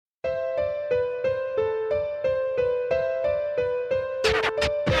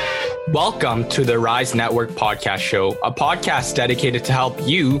Welcome to the Rise Network podcast show, a podcast dedicated to help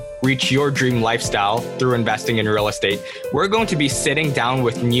you reach your dream lifestyle through investing in real estate. We're going to be sitting down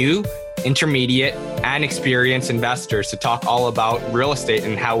with new, intermediate, and experienced investors to talk all about real estate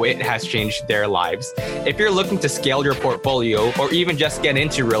and how it has changed their lives. If you're looking to scale your portfolio or even just get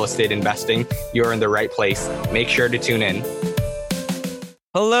into real estate investing, you're in the right place. Make sure to tune in.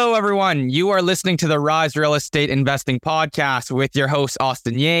 Hello, everyone. You are listening to the Rise Real Estate Investing Podcast with your host,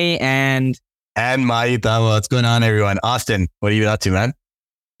 Austin Ye and Maita. What's going on, everyone? Austin, what are you up to, man?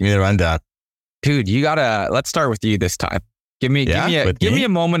 Give me the rundown. Dude, let's start with you this time. Give me a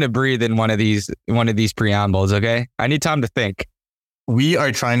moment to breathe in one of these preambles, okay? I need time to think. We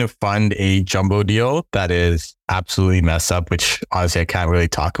are trying to fund a jumbo deal that is absolutely messed up, which honestly I can't really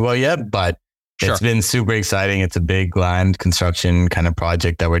talk about yet, but It's been super exciting. It's a big land construction kind of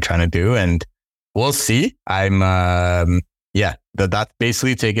project that we're trying to do, and we'll see. That's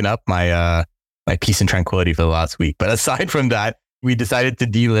basically taken up my peace and tranquility for the last week. But aside from that, we decided to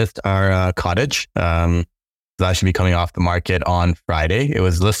delist our cottage. That should be coming off the market on Friday. It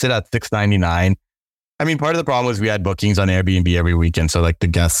was listed at $699. I mean, part of the problem was we had bookings on Airbnb every weekend. So like the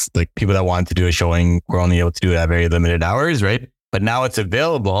guests, like people that wanted to do a showing were only able to do it at very limited hours, right? But now it's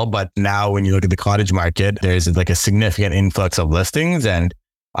available. But now when you look at the cottage market, there's like a significant influx of listings. And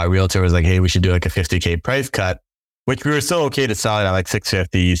our realtor was like, hey, we should do like a $50K price cut, which we were still okay to sell it at like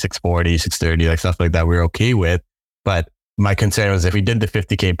 $650, $640, $630, like stuff like that. We were okay with. But my concern was if we did the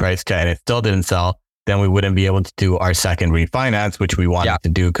 $50K price cut and it still didn't sell, then we wouldn't be able to do our second refinance, which we wanted to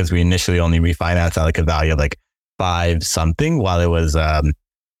do because we initially only refinanced at like a value of like 5 something while it was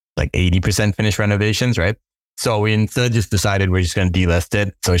like 80% finished renovations, right? So we instead just decided we're just going to delist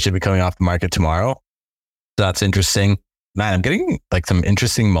it. So it should be coming off the market tomorrow. So that's interesting. Man, I'm getting like some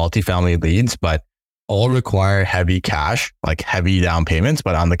interesting multifamily leads, but all require heavy cash, like heavy down payments.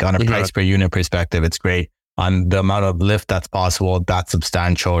 But on a price per unit perspective, it's great. On the amount of lift that's possible, that's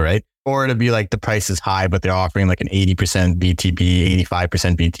substantial, right? Or to be like the price is high, but they're offering like an 80% BTB,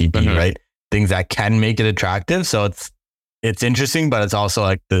 85% BTB, right? Things that can make it attractive. So it's interesting, but it's also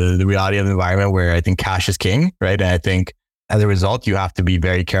like the reality of the environment where I think cash is king, right? And I think as a result, you have to be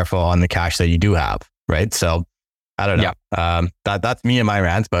very careful on the cash that you do have, right? So I don't know. Yeah. That's me and my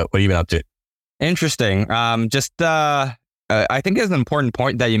rants, but what have you been up to? Interesting. I think it's an important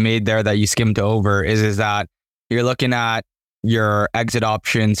point that you made there that you skimmed over is that you're looking at your exit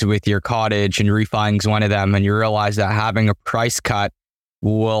options with your cottage and refining is one of them. And you realize that having a price cut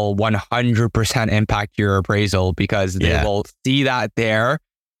will 100% impact your appraisal because they will see that there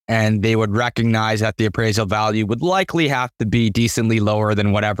and they would recognize that the appraisal value would likely have to be decently lower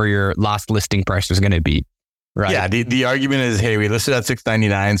than whatever your last listing price was going to be. Right. Yeah. The argument is, hey, we listed at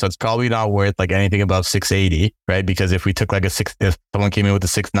 $699, so it's probably not worth like anything above $680, right? Because if we took like if someone came in with a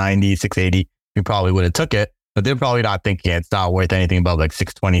 $690, $680, we probably would have took it. But they're probably not thinking it's not worth anything above like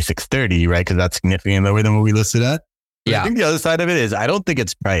 $620, $630, right? Because that's significantly lower than what we listed at. Yeah. I think the other side of it is I don't think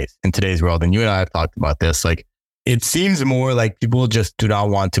it's price in today's world. And you and I have talked about this. Like it seems more like people just do not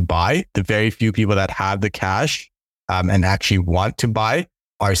want to buy. The very few people that have the cash and actually want to buy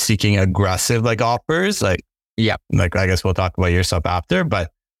are seeking aggressive like offers. Like I guess we'll talk about your stuff after,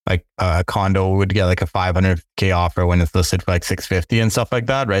 but like a condo would get like a $500K offer when it's listed for like $650 and stuff like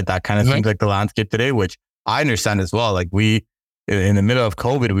that, right? That kind of seems like the landscape today, which I understand as well. Like in the middle of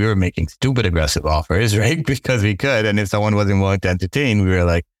COVID, we were making stupid aggressive offers, right? Because we could. And if someone wasn't willing to entertain, we were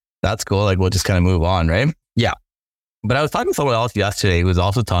like, that's cool. Like, we'll just kind of move on, right? Yeah. But I was talking to someone else yesterday who was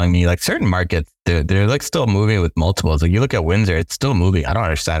also telling me like certain markets, they're like still moving with multiples. Like you look at Windsor, it's still moving. I don't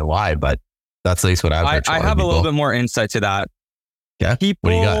understand why, but that's at least what I've heard. I have a little bit more insight to that. Yeah.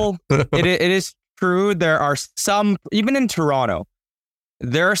 People, it is true. There are some, even in Toronto,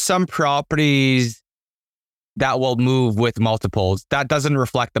 there are some properties that will move with multiples. That doesn't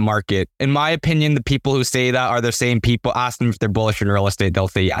reflect the market. In my opinion, the people who say that are the same people. Ask them if they're bullish in real estate. They'll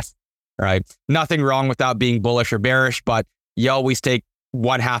say yes, right? Nothing wrong without being bullish or bearish, but you always take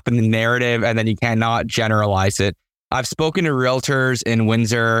one half in the narrative and then you cannot generalize it. I've spoken to realtors in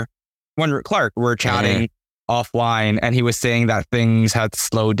Windsor. When Clark, we're chatting offline and he was saying that things had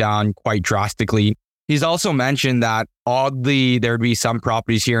slowed down quite drastically. He's also mentioned that oddly, there'd be some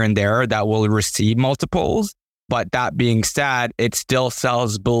properties here and there that will receive multiples. But that being said, it still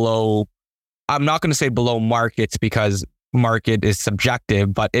sells below, I'm not going to say below markets because market is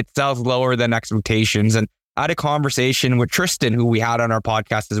subjective, but it sells lower than expectations. And I had a conversation with Tristan, who we had on our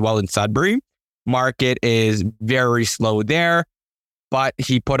podcast as well in Sudbury. Market is very slow there, but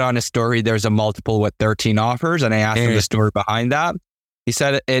he put on a story, there's a multiple with 13 offers. And I asked him the story behind that. He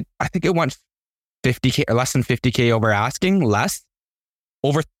said I think it went 50K or less than 50K over asking, less.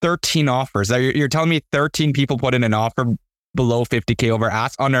 over 13 offers. You're telling me 13 people put in an offer below 50K over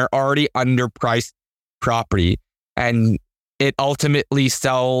ask on their already underpriced property. And it ultimately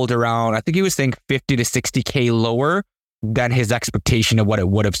sold around, I think he was saying 50 to 60K lower than his expectation of what it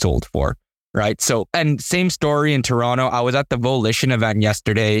would have sold for. Right. So, and same story in Toronto. I was at the Volition event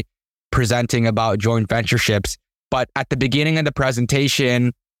yesterday presenting about joint ventureships. But at the beginning of the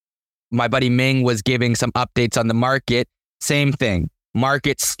presentation, my buddy Ming was giving some updates on the market. Same thing.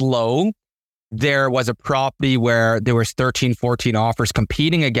 Market slow. There was a property where there was 13, 14 offers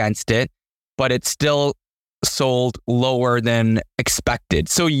competing against it, but it still sold lower than expected.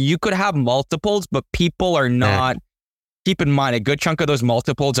 So you could have multiples, but people are not... Keep in mind, a good chunk of those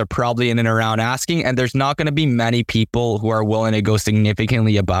multiples are probably in and around asking, and there's not going to be many people who are willing to go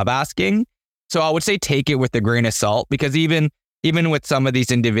significantly above asking. So I would say take it with a grain of salt, because even with some of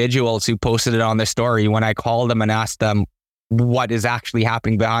these individuals who posted it on their story, when I called them and asked them what is actually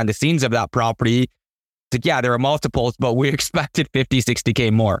happening behind the scenes of that property, like, yeah, there are multiples, but we expected 50,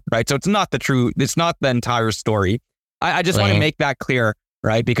 60K more, right? So it's not the entire story. I just want to make that clear,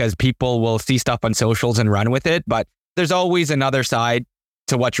 right? Because people will see stuff on socials and run with it, but there's always another side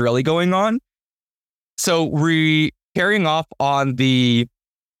to what's really going on. So carrying off on the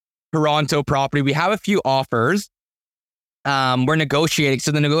Toronto property, we have a few offers. We're negotiating.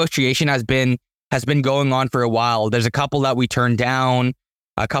 So the negotiation has been going on for a while. There's a couple that we turned down,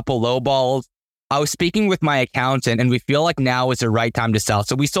 a couple lowballs. I was speaking with my accountant, and we feel like now is the right time to sell.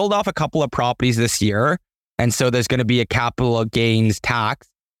 So we sold off a couple of properties this year, and so there's going to be a capital gains tax.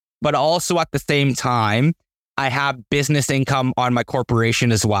 But also at the same time, I have business income on my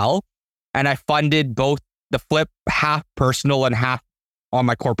corporation as well. And I funded both the flip, half personal and half on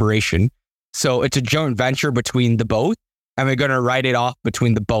my corporation. So it's a joint venture between the both. And we're going to write it off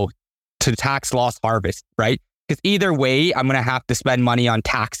between the both to tax loss harvest, right? Because either way, I'm going to have to spend money on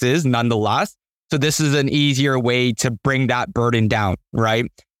taxes nonetheless. So this is an easier way to bring that burden down, right?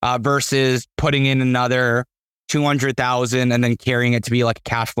 Versus putting in another 200,000 and then carrying it to be like a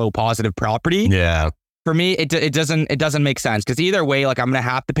cash flow positive property. Yeah. For me, it doesn't make sense, because either way, like, I'm going to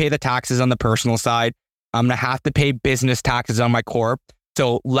have to pay the taxes on the personal side. I'm going to have to pay business taxes on my corp.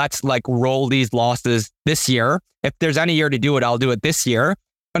 So let's like roll these losses this year. If there's any year to do it, I'll do it this year.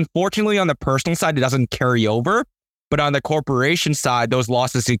 Unfortunately, on the personal side, it doesn't carry over. But on the corporation side, those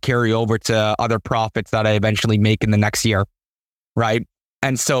losses could carry over to other profits that I eventually make in the next year, right?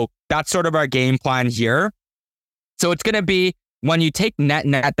 And so that's sort of our game plan here. So it's going to be, when you take net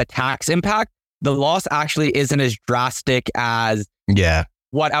the tax impact, the loss actually isn't as drastic as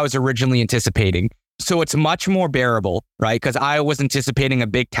what I was originally anticipating. So it's much more bearable, right? Because I was anticipating a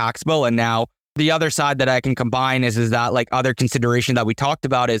big tax bill, and now the other side that I can combine is that, like, other consideration that we talked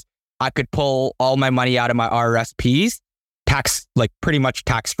about is I could pull all my money out of my RRSPs, like pretty much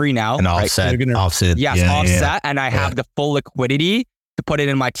tax free now. And offset. Right? Offset. Yes, offset. And I have the full liquidity to put it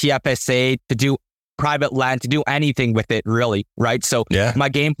in my TFSA, to do private land, to do anything with it, really, right? So my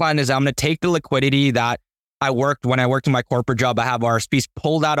game plan is I'm going to take the liquidity that when I worked in my corporate job, I have RSPs,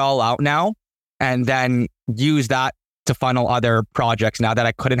 pull that all out now, and then use that to funnel other projects now that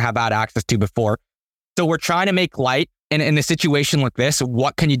I couldn't have had access to before. So we're trying to make light in a situation like this.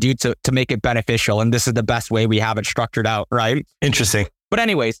 What can you do to make it beneficial? And this is the best way we have it structured out, right? Interesting. But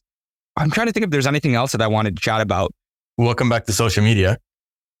anyways, I'm trying to think if there's anything else that I wanted to chat about. Welcome back to social media.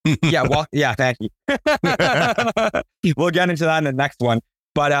 Thank you. We'll get into that in the next one.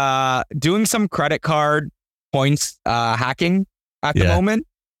 But doing some credit card points hacking at the moment.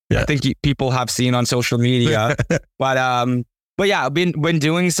 I think people have seen on social media. But yeah, I've been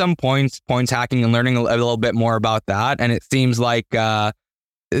doing some points hacking and learning a little bit more about that. And it seems like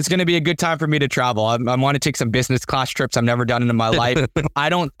it's going to be a good time for me to travel. I want to take some business class trips I've never done in my life.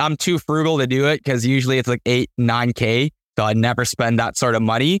 I'm too frugal to do it, because usually it's like 8-9K. So I never spend that sort of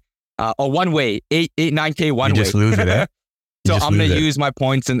money. One way, 8-9K one way. You just lose it, eh? So I'm going to use my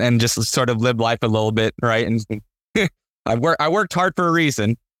points and just sort of live life a little bit, right? And I worked hard for a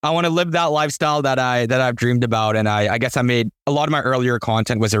reason. I want to live that lifestyle that I've dreamed about. And I guess I made a lot of my earlier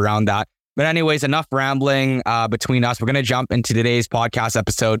content was around that. But anyways, enough rambling between us. We're going to jump into today's podcast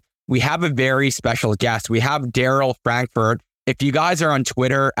episode. We have a very special guest. We have Darryl Frankfort. If you guys are on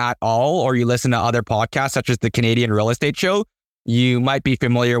Twitter at all, or you listen to other podcasts such as the Canadian Real Estate Show, you might be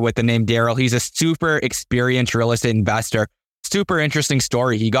familiar with the name Darryl. He's a super experienced real estate investor. Super interesting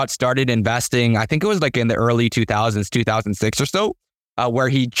story. He got started investing, I think it was like in the early 2000s, 2006 or so, where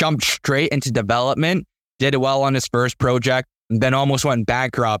he jumped straight into development, did well on his first project, then almost went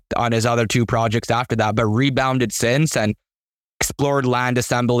bankrupt on his other two projects after that, but rebounded since and explored land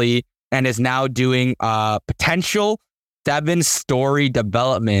assembly, and is now doing potential 7-story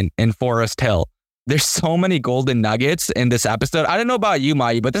development in Forest Hill. There's so many golden nuggets in this episode. I don't know about you,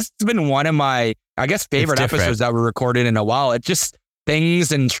 Mai, but this has been one of my, I guess, favorite episodes that we recorded in a while. It's just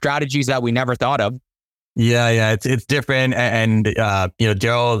things and strategies that we never thought of. Yeah, it's different. And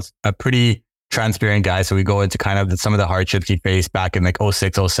Darryl's a pretty transparent guy. So we go into kind of some of the hardships he faced back in like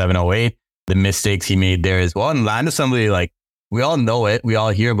 06, 07, 08, the mistakes he made there as well. And land assembly, like, we all know it, we all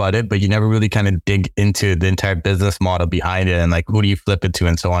hear about it, but you never really kind of dig into the entire business model behind it and like, who do you flip it to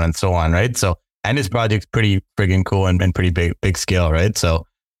and so on, right? So, and his project's pretty friggin' cool and pretty big scale, right? So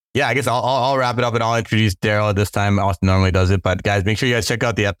yeah, I guess I'll wrap it up and I'll introduce Darryl at this time. Austin normally does it, but guys, make sure you guys check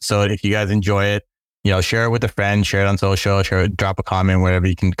out the episode. If you guys enjoy it, share it with a friend, share it on social, drop a comment, whatever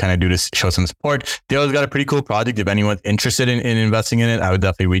you can kind of do to show some support. Darryl's got a pretty cool project. If anyone's interested in investing in it, I would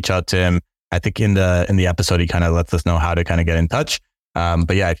definitely reach out to him. I think in the episode, he kind of lets us know how to kind of get in touch.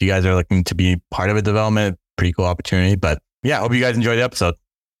 But yeah, if you guys are looking to be part of a development, pretty cool opportunity. But yeah, hope you guys enjoy the episode.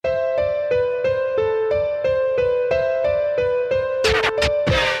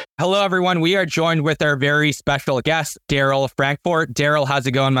 Hello, everyone. We are joined with our very special guest, Darryl Frankfort. Darryl, how's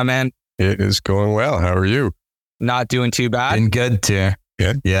it going, my man? It is going well. How are you? Not doing too bad. Been good too.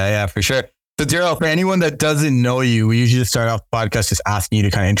 Good. Yeah, for sure. So Darryl, for anyone that doesn't know you, we usually start off the podcast just asking you to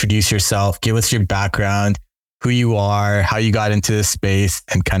kind of introduce yourself, give us your background, who you are, how you got into this space,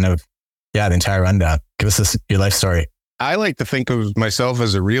 and kind of, the entire rundown. Give us your life story. I like to think of myself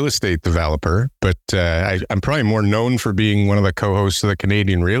as a real estate developer, but I'm probably more known for being one of the co-hosts of the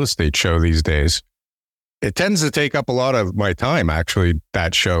Canadian Real Estate Show these days. It tends to take up a lot of my time, actually,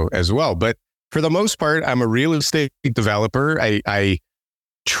 that show as well. But for the most part, I'm a real estate developer. I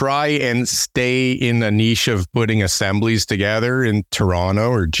try and stay in a niche of putting assemblies together in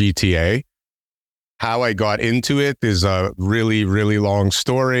Toronto or GTA. How I got into it is a really, really long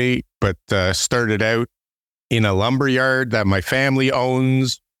story, but started out in a lumber yard that my family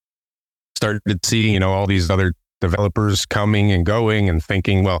owns. Started seeing, all these other developers coming and going and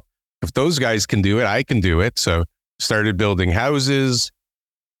thinking, well, if those guys can do it, I can do it. So started building houses.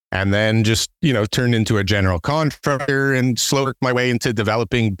 And then just, turned into a general contractor and slowly worked my way into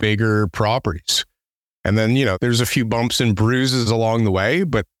developing bigger properties. And then, there's a few bumps and bruises along the way,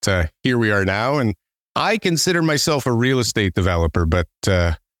 but here we are now. And I consider myself a real estate developer, but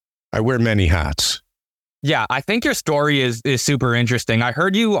I wear many hats. Yeah, I think your story is super interesting. I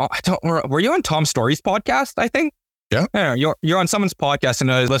heard you, were you on Tom Story's podcast, I think? Yeah. You're on someone's podcast and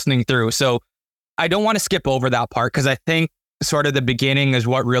I was listening through. So I don't want to skip over that part because I think sort of the beginning is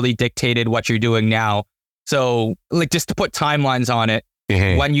what really dictated what you're doing now. So like just to put timelines on it,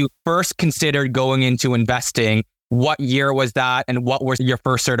 when you first considered going into investing, what year was that and what was your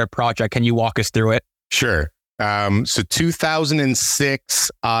first sort of project? Can you walk us through it? Sure. So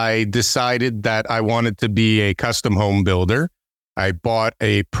 2006, I decided that I wanted to be a custom home builder. I bought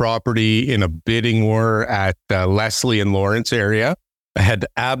a property in a bidding war at Leslie and Lawrence area. I had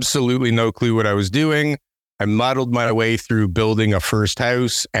absolutely no clue what I was doing. I muddled my way through building a first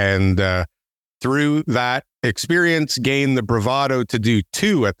house and through that experience gained the bravado to do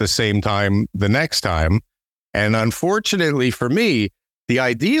two at the same time the next time. And unfortunately for me, the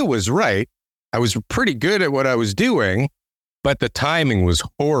idea was right. I was pretty good at what I was doing, but the timing was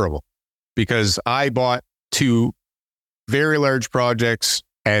horrible because I bought two very large projects.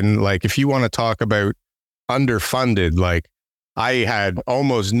 And like, if you want to talk about underfunded, like I had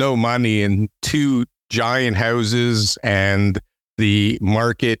almost no money in two giant houses and the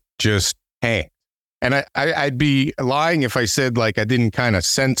market just tanked. And I'd be lying if I said like I didn't kind of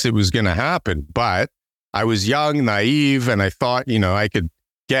sense it was going to happen, but I was young, naive, and I thought, I could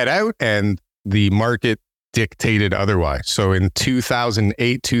get out, and the market dictated otherwise. So in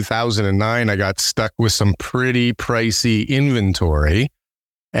 2008, 2009, I got stuck with some pretty pricey inventory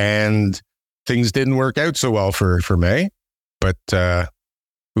and things didn't work out so well for me, but it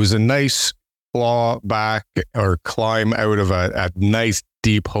was a nice claw back or climb out of a nice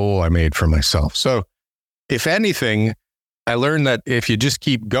deep hole I made for myself. So if anything, I learned that if you just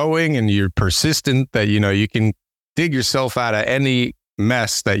keep going and you're persistent, that, you can dig yourself out of any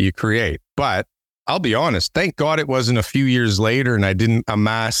mess that you create. But I'll be honest, thank God it wasn't a few years later and I didn't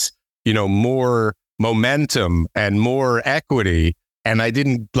amass, more momentum and more equity. And I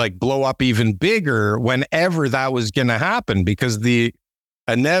didn't like blow up even bigger whenever that was going to happen, because the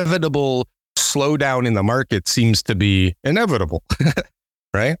inevitable slowdown in the market seems to be inevitable,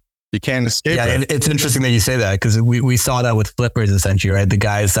 right? You can't escape it. And it's interesting that you say that because we saw that with flippers essentially, right? The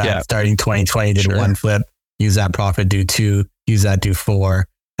guys that starting 2020 did one flip, use that profit, do two, use that, do four.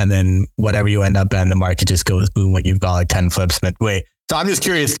 And then whatever you end up in, the market just goes boom when you've got like 10 flips. Wait, So I'm just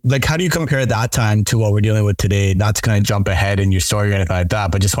curious, like, how do you compare that time to what we're dealing with today? Not to kind of jump ahead in your story or anything like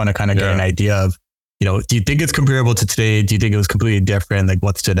that, but just want to kind of get an idea of, do you think it's comparable to today? Do you think it was completely different? Like,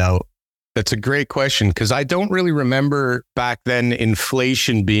 what stood out? That's a great question, because I don't really remember back then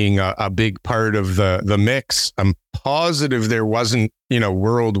inflation being a big part of the mix. I'm positive there wasn't,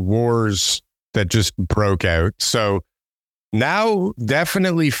 world wars that just broke out. So now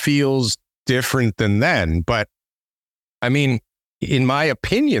definitely feels different than then. But I mean, in my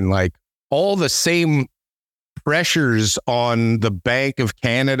opinion, like all the same pressures on the Bank of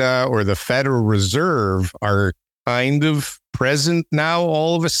Canada or the Federal Reserve are kind of present now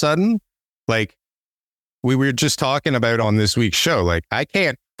all of a sudden. Like we were just talking about on this week's show, like I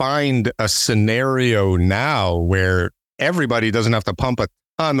can't find a scenario now where everybody doesn't have to pump a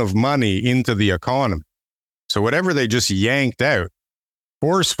ton of money into the economy. So whatever they just yanked out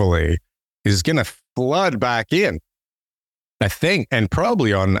forcefully is going to flood back in, I think, and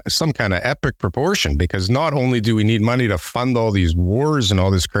probably on some kind of epic proportion, because not only do we need money to fund all these wars and all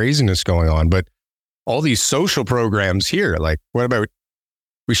this craziness going on, but all these social programs here. Like, what about,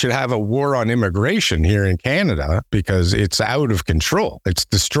 we should have a war on immigration here in Canada because it's out of control. It's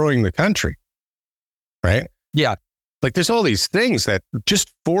destroying the country, right? Yeah. Like there's all these things that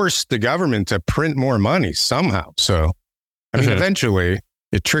just force the government to print more money somehow. So, I mean, eventually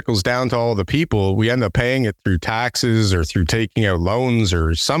it trickles down to all the people. We end up paying it through taxes or through taking out loans,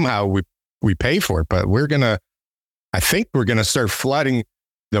 or somehow we pay for it. But I think we're going to start flooding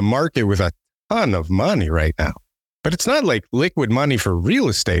the market with a ton of money right now. But it's not like liquid money for real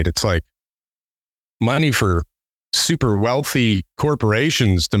estate. It's like money for super wealthy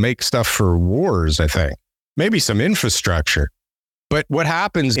corporations to make stuff for wars, I think. Maybe some infrastructure. But what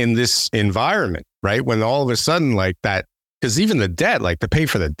happens in this environment, right? When all of a sudden like that, because even the debt, like to pay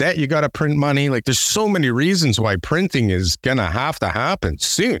for the debt, you got to print money. Like there's so many reasons why printing is going to happen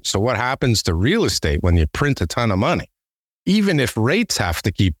soon. So what happens to real estate when you print a ton of money? Even if rates have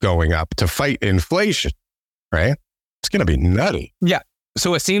to keep going up to fight inflation, right? It's going to be nutty. Yeah.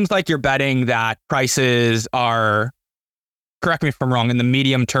 So it seems like you're betting that prices are, correct me if I'm wrong, in the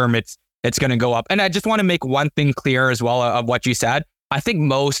medium term, it's going to go up. And I just want to make one thing clear as well of what you said. I think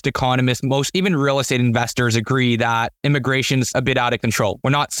most economists, even real estate investors agree that immigration's a bit out of control.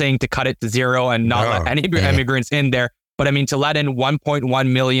 We're not saying to cut it to zero and not let any immigrants in there. But I mean, to let in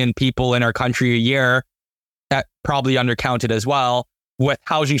 1.1 million people in our country a year, that probably undercounted as well, with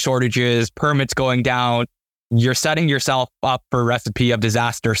housing shortages, permits going down, you're setting yourself up for a recipe of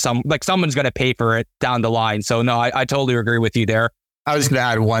disaster. Someone's going to pay for it down the line. So no, I totally agree with you there. I was going to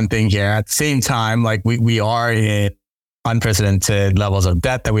add one thing here. At the same time, like we are in unprecedented levels of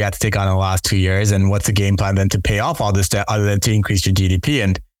debt that we had to take on in the last 2 years. And what's the game plan then to pay off all this debt other than to increase your GDP?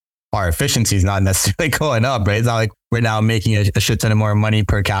 And our efficiency is not necessarily going up, right? It's not like we're now making a shit ton of more money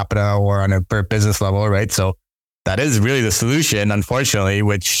per capita or on a per business level, right? So that is really the solution, unfortunately,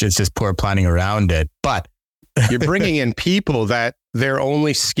 which is just poor planning around it. But you're bringing in people that their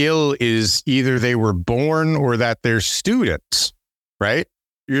only skill is either they were born or that they're students, right?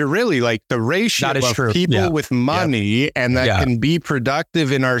 You're really like the ratio of people with money and that can be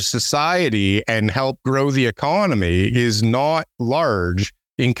productive in our society and help grow the economy is not large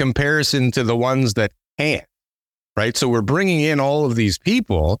in comparison to the ones that can't, right? So we're bringing in all of these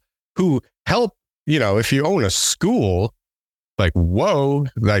people who help, if you own a school, like, whoa,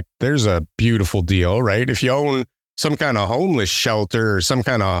 like there's a beautiful deal, right? If you own some kind of homeless shelter or some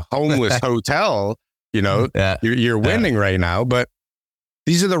kind of homeless hotel, you're winning right now. But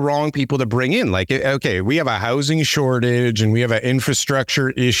these are the wrong people to bring in. Like, okay, we have a housing shortage and we have an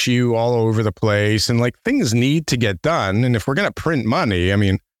infrastructure issue all over the place. And like things need to get done. And if we're going to print money, I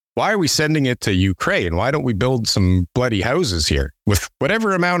mean, why are we sending it to Ukraine? Why don't we build some bloody houses here with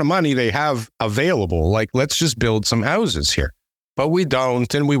whatever amount of money they have available? Like, let's just build some houses here. But we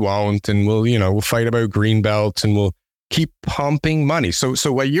don't, and we won't, and we'll fight about green belts, and we'll keep pumping money. So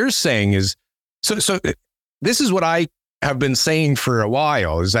what you're saying is, so this is what I have been saying for a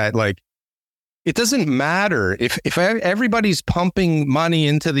while, is that like, it doesn't matter if everybody's pumping money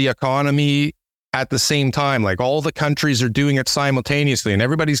into the economy at the same time, like all the countries are doing it simultaneously, and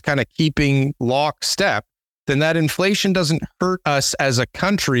everybody's kind of keeping lockstep, then that inflation doesn't hurt us as a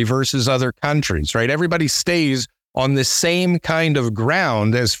country versus other countries, right? Everybody stays on the same kind of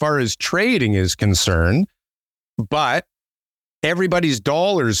ground as far as trading is concerned, but everybody's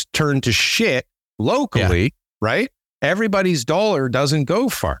dollars turn to shit locally, right? Everybody's dollar doesn't go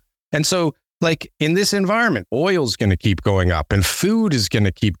far. And so like in this environment, oil's going to keep going up and food is going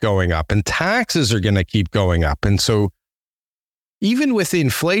to keep going up and taxes are going to keep going up. And so even with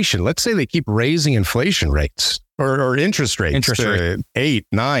inflation, let's say they keep raising inflation rates, or interest rates to 8,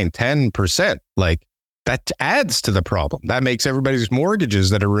 9, 10%. Like that adds to the problem. That makes everybody's mortgages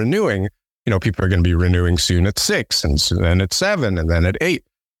that are renewing, people are going to be renewing soon at 6 and then at 7 and then at 8.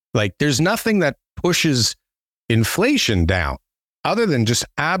 Like there's nothing that pushes inflation down other than just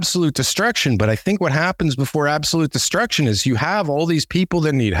absolute destruction. But I think what happens before absolute destruction is you have all these people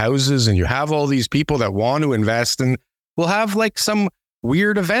that need houses and you have all these people that want to invest, and we'll have like some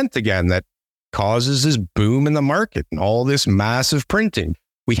weird event again that causes this boom in the market and all this massive printing.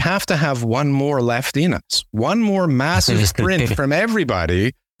 We have to have one more left in us, one more massive sprint from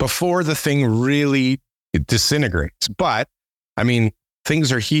everybody before the thing really disintegrates. But I mean,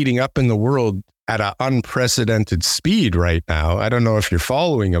 things are heating up in the world at an unprecedented speed right now. I don't know if you're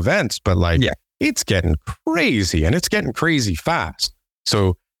following events, but it's getting crazy, and it's getting crazy fast.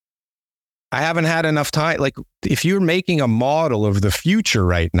 So I haven't had enough time. Like if you're making a model of the future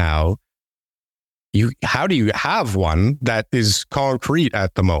right now, how do you have one that is concrete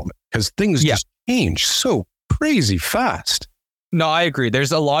at the moment? Because things just change so crazy fast. No, I agree.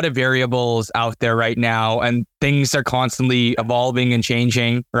 There's a lot of variables out there right now, and things are constantly evolving and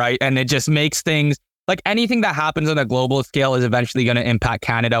changing, right? And it just makes things like anything that happens on a global scale is eventually going to impact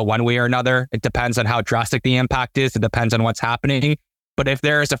Canada one way or another. It depends on how drastic the impact is. It depends on what's happening. But if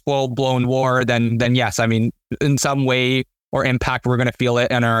there is a full-blown war, then yes, I mean, in some way or impact, we're going to feel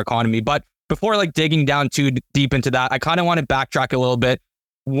it in our economy. But before like digging down too deep into that, I kind of want to backtrack a little bit.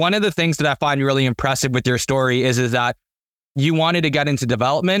 One of the things that I find really impressive with your story is that you wanted to get into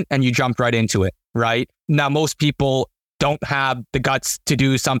development and you jumped right into it, right? Now, most people don't have the guts to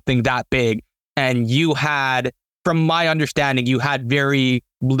do something that big. And you had, from my understanding, you had very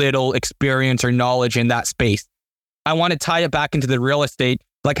little experience or knowledge in that space. I want to tie it back into the real estate.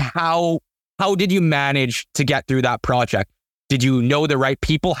 Like how did you manage to get through that project? Did you know the right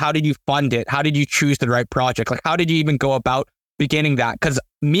people? How did you fund it? How did you choose the right project? Like how did you even go about beginning that? Because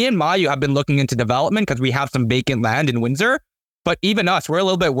me and Mayu have been looking into development because we have some vacant land in Windsor. But even us, we're a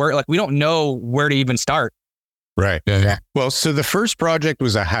little bit worried. Like we don't know where to even start. Right. Yeah. Well, so the first project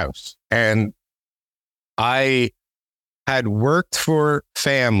was a house, and I had worked for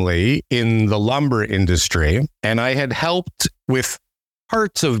family in the lumber industry, and I had helped with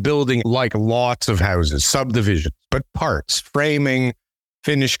parts of building like lots of houses, subdivisions, but parts, framing,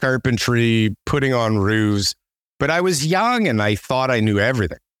 finish carpentry, putting on roofs. But I was young and I thought I knew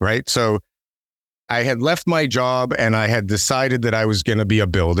everything, right? So I had left my job and I had decided that I was going to be a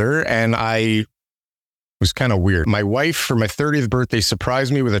builder, and I was kind of weird. My wife, for my 30th birthday,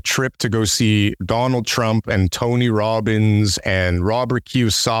 surprised me with a trip to go see Donald Trump and Tony Robbins and Robert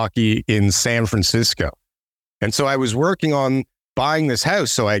Kiyosaki in San Francisco. And so I was working on buying this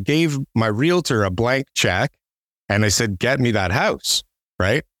house. So I gave my realtor a blank check and I said, get me that house,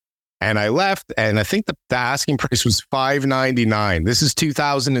 right? And I left, and I think the asking price was $599. This is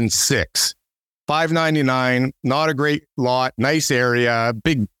 2006. $599, not a great lot, nice area,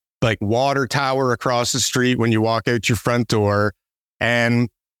 big like water tower across the street when you walk out your front door. And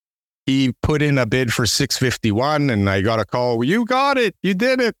he put in a bid for $651, and I got a call. Well, you got it. You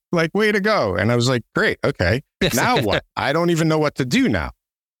did it. Like, way to go. And I was like, great. Okay. Now what? I don't even know what to do now.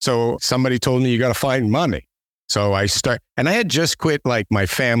 So somebody told me you got to find money. So and I had just quit like my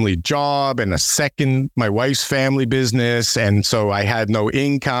family job and my wife's family business. And so I had no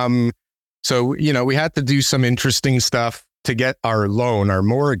income. So, we had to do some interesting stuff to get our loan, our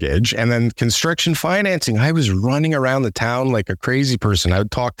mortgage, and then construction financing. I was running around the town like a crazy person. I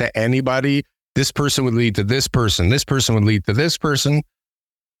would talk to anybody. This person would lead to this person. This person would lead to this person.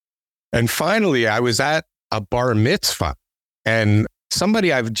 And finally, I was at a bar mitzvah, and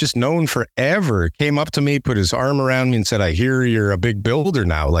somebody I've just known forever came up to me, put his arm around me and said, I hear you're a big builder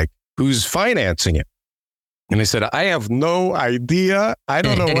now. Like, who's financing it? And I said, I have no idea. I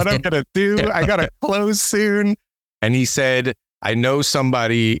don't know what I'm going to do. I got to close soon. And he said, I know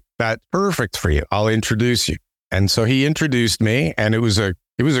somebody that's perfect for you. I'll introduce you. And so he introduced me, and it was a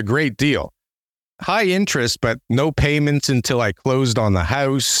great deal. High interest, but no payments until I closed on the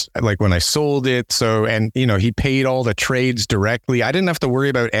house, like when I sold it. So, and he paid all the trades directly. I didn't have to worry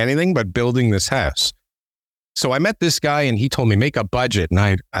about anything but building this house. So I met this guy, and he told me, make a budget.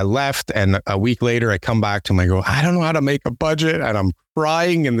 And I left, and a week later I come back to him. I go, I don't know how to make a budget. And I'm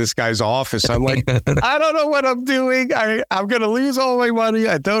crying in this guy's office. I'm like, I don't know what I'm doing. I'm going to lose all my money.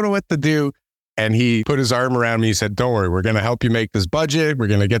 I don't know what to do. And he put his arm around me. He said, don't worry, we're going to help you make this budget. We're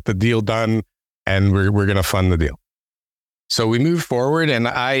going to get the deal done, and we're going to fund the deal. So we moved forward, and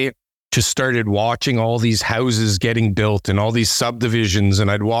I just started watching all these houses getting built and all these subdivisions. And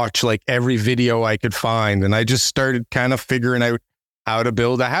I'd watch like every video I could find. And I just started kind of figuring out how to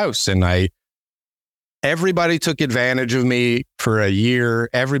build a house. And I everybody took advantage of me for a year.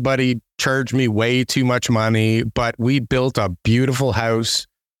 Everybody charged me way too much money, but we built a beautiful house.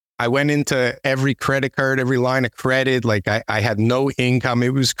 I went into every credit card, every line of credit. Like I had no income.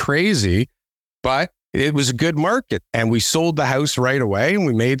 It was crazy, but it was a good market. And we sold the house right away and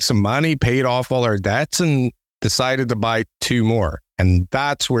we made some money, paid off all our debts and decided to buy 2 more. And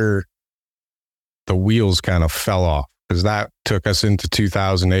that's where the wheels kind of fell off, because that took us into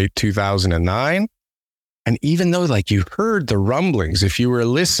 2008, 2009. And even though like you heard the rumblings, if you were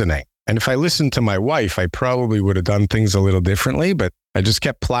listening, and if I listened to my wife, I probably would have done things a little differently, but I just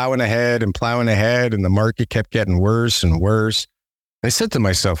kept plowing ahead, and the market kept getting worse and worse. I said to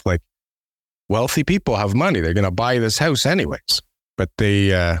myself, like, wealthy people have money. They're going to buy this house anyways. But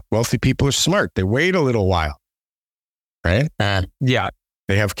wealthy people are smart. They wait a little while, right? Yeah.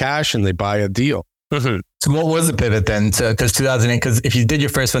 They have cash and they buy a deal. Mm-hmm. So what was the pivot then? So, because 2008, because if you did your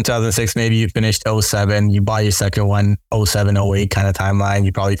first one 2006, maybe you finished 07, you buy your second one 07, 08 kind of timeline.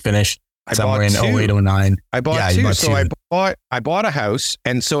 You probably finished somewhere in 08, 09. I bought two. So I bought a house.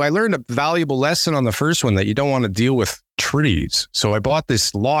 And so I learned a valuable lesson on the first one, that you don't want to deal with trees. So I bought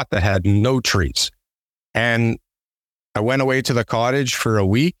this lot that had no trees. And I went away to the cottage for a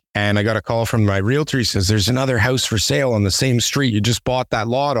week and I got a call from my realtor. He says, there's another house for sale on the same street you just bought that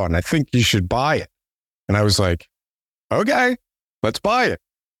lot on. I think you should buy it. And I was like, okay, let's buy it.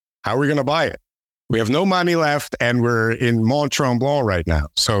 How are we going to buy it? We have no money left and we're in Mont Tremblant right now.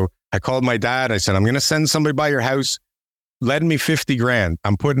 So I called my dad. I said, I'm going to send somebody by your house. Lend me 50 grand.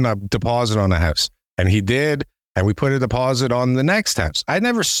 I'm putting a deposit on the house. And he did. And we put a deposit on the next house. I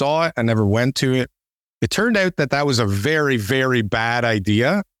never saw it. I never went to it. It turned out that was a very, very bad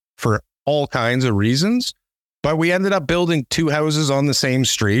idea for all kinds of reasons. But we ended up building 2 houses on the same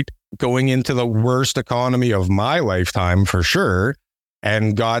street, going into the worst economy of my lifetime for sure,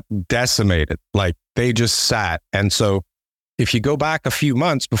 and got decimated. Like they just sat. And so if you go back a few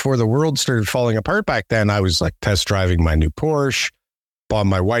months before the world started falling apart back then, I was like test driving my new Porsche, bought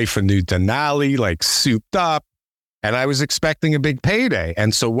my wife a new Denali, like souped up, and I was expecting a big payday.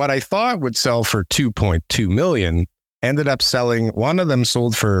 And so what I thought would sell for 2.2 million ended up selling. One of them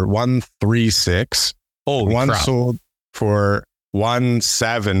sold for 136. One sold for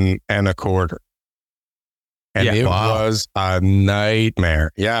 1.725. And it was a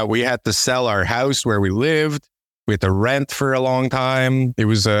nightmare. Yeah, we had to sell our house where we lived. We had to rent for a long time. It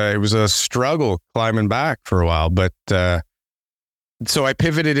was a struggle climbing back for a while. But so I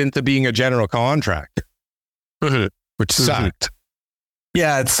pivoted into being a general contractor, which sucked.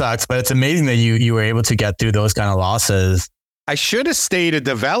 Yeah, it sucks, but it's amazing that you were able to get through those kind of losses. I should have stayed a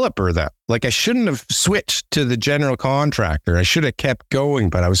developer though. Like I shouldn't have switched to the general contractor. I should have kept going,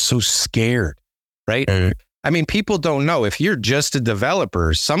 but I was so scared, right? I mean, people don't know, if you're just a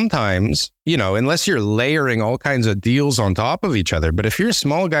developer, sometimes, unless you're layering all kinds of deals on top of each other. But if you're a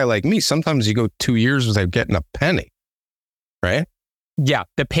small guy like me, sometimes you go 2 years without getting a penny, right? Yeah,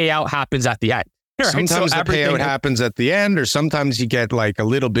 the payout happens at the end. Right? Sometimes the payout happens at the end, or sometimes you get like a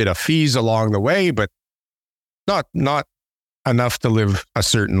little bit of fees along the way, but not enough to live a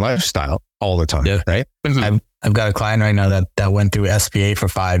certain lifestyle all the time, right? I've got a client right now that went through SBA for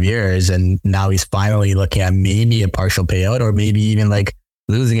 5 years, and now he's finally looking at maybe a partial payout, or maybe even like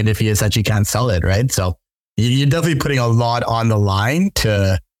losing it if he essentially can't sell it, right? So you're definitely putting a lot on the line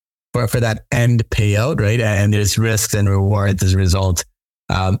for that end payout, right? And there's risks and rewards as a result.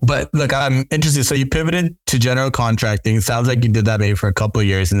 But look, I'm interested. So you pivoted to general contracting. It sounds like you did that maybe for a couple of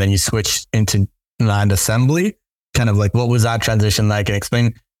years, and then you switched into land assembly. Kind of like, what was that transition like? And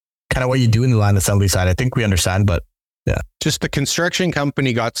explain kind of what you do in the land assembly side. I think we understand, but yeah. Just the construction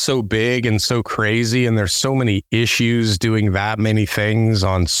company got so big and so crazy, and there's so many issues doing that many things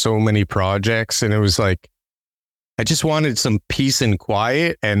on so many projects. And it was like, I just wanted some peace and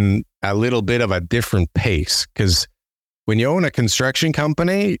quiet and a little bit of a different pace. Because when you own a construction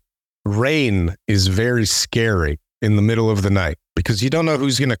company, rain is very scary in the middle of the night, because you don't know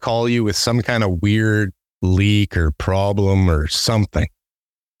who's going to call you with some kind of weird leak or problem or something.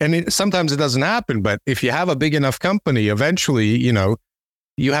 And sometimes it doesn't happen, but if you have a big enough company, eventually,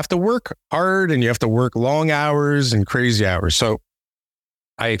 you have to work hard and you have to work long hours and crazy hours. So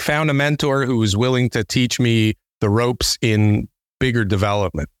I found a mentor who was willing to teach me the ropes in bigger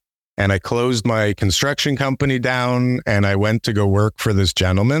development. And I closed my construction company down and I went to go work for this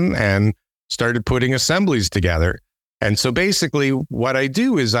gentleman and started putting assemblies together. And so basically what I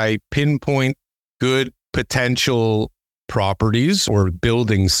do is I pinpoint good potential properties or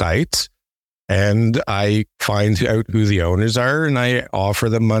building sites, and I find out who the owners are and I offer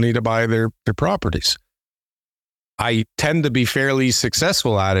them money to buy their properties. I tend to be fairly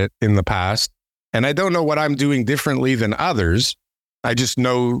successful at it in the past And I don't know what I'm doing differently than others. I just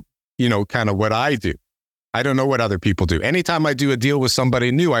know, kind of what I do. I don't know what other people do. Anytime I do a deal with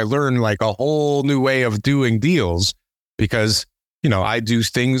somebody new, I learn like a whole new way of doing deals because, I do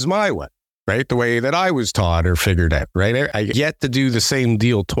things my way, right? The way that I was taught or figured out, right? I get to do the same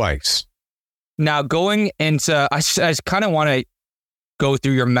deal twice. Now, going into, I kind of want to go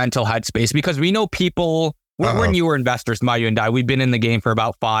through your mental headspace because we know people, we're newer investors, Mayu and I. We've been in the game for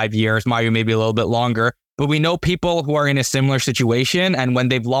about 5 years, Mayu maybe a little bit longer, but we know people who are in a similar situation. And when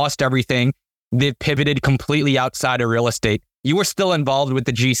they've lost everything, they've pivoted completely outside of real estate. You were still involved with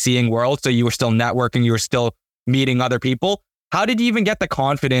the GCing world, so you were still networking, you were still meeting other people. How did you even get the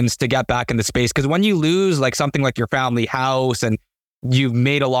confidence to get back in the space? Because when you lose like something like your family house and you've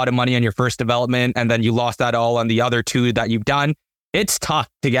made a lot of money on your first development and then you lost that all on the other two that you've done, it's tough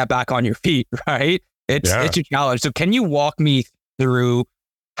to get back on your feet, right? It's a challenge. So can you walk me through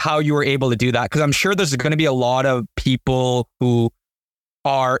how you were able to do that? Because I'm sure there's going to be a lot of people who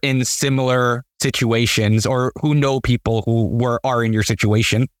are in similar situations or who know people who are in your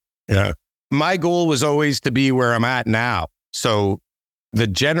situation. Yeah. My goal was always to be where I'm at now. So the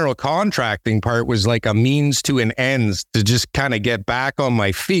general contracting part was like a means to an end to just kind of get back on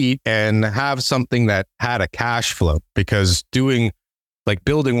my feet and have something that had a cash flow, because building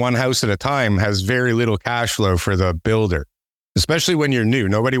one house at a time has very little cash flow for the builder, especially when you're new.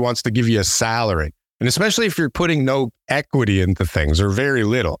 Nobody wants to give you a salary. And especially if you're putting no equity into things or very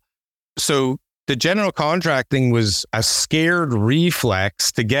little. So the general contracting was a scared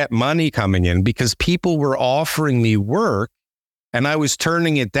reflex to get money coming in because people were offering me work and I was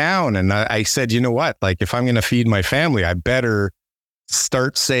turning it down. And I said, you know what? Like, if I'm going to feed my family, I better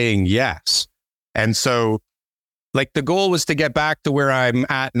start saying yes. And so like the goal was to get back to where I'm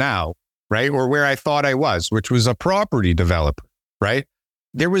at now, right? Or where I thought I was, which was a property developer, right?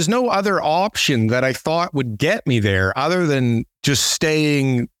 There was no other option that I thought would get me there other than just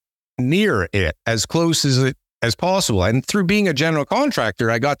staying near it as close as possible. And through being a general contractor,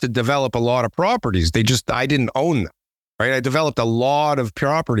 I got to develop a lot of properties. I didn't own them, right? I developed a lot of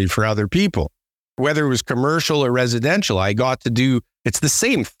property for other people, whether it was commercial or residential. I got to do, it's the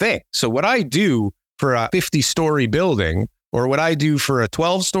same thing. So what I do for a 50-story building, or what I do for a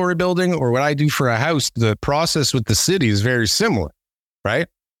 12-story building, or what I do for a house, the process with the city is very similar, right?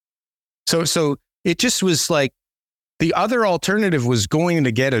 So it just was like, the other alternative was going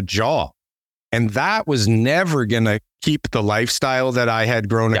to get a job. And that was never going to keep the lifestyle that I had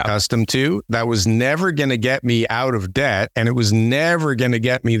grown accustomed to. That was never going to get me out of debt. And it was never going to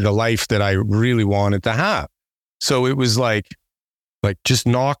get me the life that I really wanted to have. So it was like just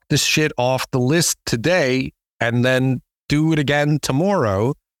knock this shit off the list today and then do it again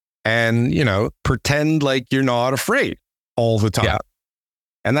tomorrow. And, pretend like you're not afraid all the time. Yeah.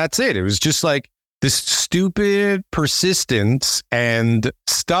 And that's it. It was just like this stupid persistence and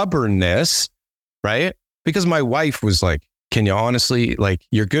stubbornness, right? Because my wife was like, can you honestly, like,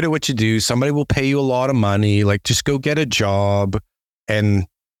 you're good at what you do. Somebody will pay you a lot of money. Like, just go get a job. And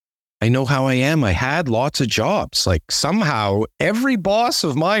I know how I am. I had lots of jobs. Like, somehow every boss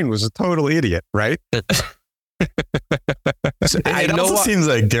of mine was a total idiot, right? It also seems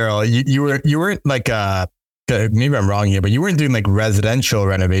like, Darryl, you weren't like maybe I'm wrong here, but you weren't doing like residential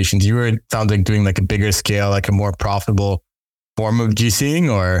renovations. You were, sounds like, doing like a bigger scale, like a more profitable form of GCing,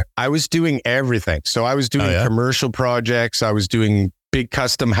 or? I was doing everything. So I was doing commercial projects. I was doing big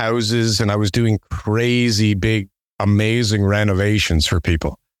custom houses, and I was doing crazy big, amazing renovations for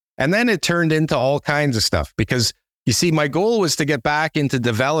people. And then it turned into all kinds of stuff because, you see, my goal was to get back into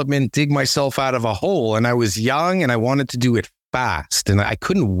development, dig myself out of a hole. And I was young and I wanted to do it fast and I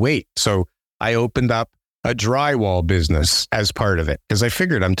couldn't wait. So I opened up a drywall business as part of it because I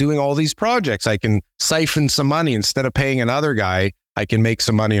figured I'm doing all these projects. I can siphon some money instead of paying another guy. I can make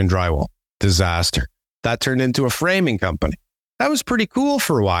some money in drywall. Disaster. That turned into a framing company. That was pretty cool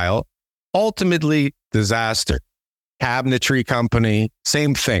for a while. Ultimately, disaster. Cabinetry company,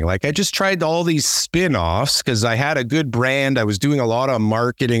 same thing. Like, I just tried all these spin-offs because I had a good brand. I was doing a lot of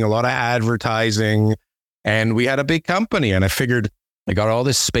marketing, a lot of advertising, and we had a big company. And I figured I got all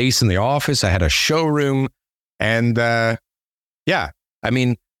this space in the office. I had a showroom, and my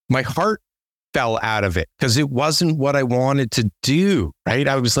heart fell out of it because it wasn't what I wanted to do, right?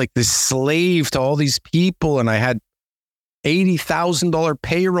 I was like this slave to all these people, and I had $80,000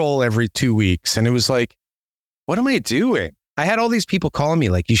 payroll every 2 weeks. And it was like, what am I doing? I had all these people calling me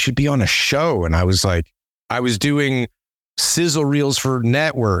like, you should be on a show. And I was like, I was doing sizzle reels for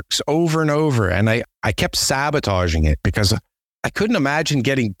networks over and over. And I kept sabotaging it because I couldn't imagine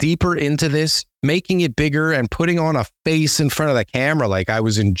getting deeper into this, making it bigger and putting on a face in front of the camera like I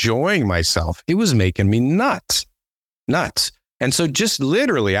was enjoying myself. It was making me nuts. And so just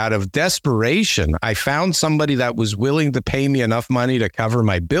literally out of desperation, I found somebody that was willing to pay me enough money to cover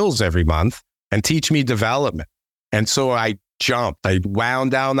my bills every month and teach me development. And so I jumped. I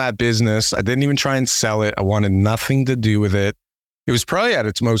wound down that business. I didn't even try and sell it. I wanted nothing to do with it. It was probably at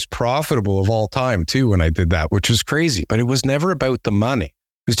its most profitable of all time too when I did that, which was crazy. But it was never about the money.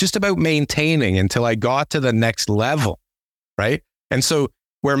 It was just about maintaining until I got to the next level, right? And so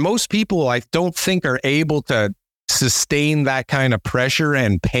where most people I don't think are able to sustain that kind of pressure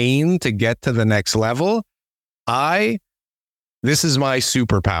and pain to get to the next level, this is my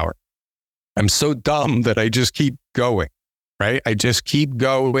superpower. I'm so dumb that I just keep going, right? I just keep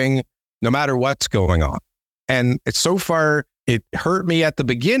going no matter what's going on. And it's so far, it hurt me at the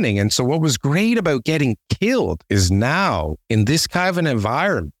beginning. And so what was great about getting killed is now in this kind of an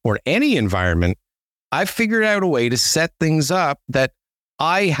environment or any environment, I figured out a way to set things up that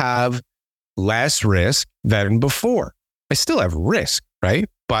I have less risk than before. I still have risk, right?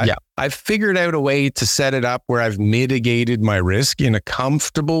 But I've figured out a way to set it up where I've mitigated my risk in a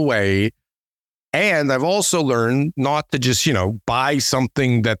comfortable way. And I've also learned not to just, buy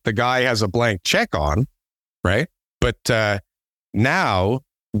something that the guy has a blank check on, right? But now,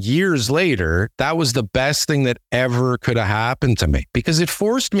 years later, that was the best thing that ever could have happened to me because it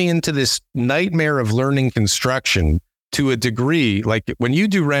forced me into this nightmare of learning construction to a degree. Like when you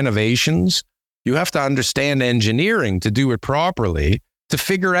do renovations, you have to understand engineering to do it properly, to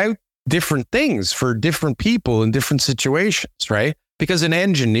figure out different things for different people in different situations, right? Because an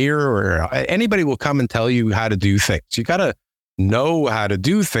engineer or anybody will come and tell you how to do things. You got to know how to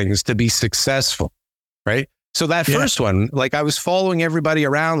do things to be successful, right? So that first one, like I was following everybody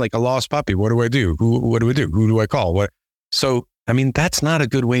around like a lost puppy. What do I do? What do I do? Who do I call? What? So, I mean, that's not a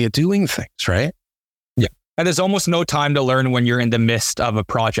good way of doing things, right? Yeah. And there's almost no time to learn when you're in the midst of a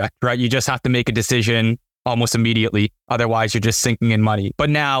project, right? You just have to make a decision almost immediately. Otherwise, you're just sinking in money. But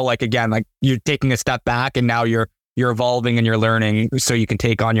now, like, again, like you're taking a step back and now you're evolving and you're learning so you can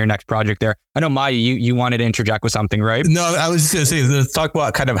take on your next project there. I know, Maya, you wanted to interject with something, right? No, I was just going to say, let's talk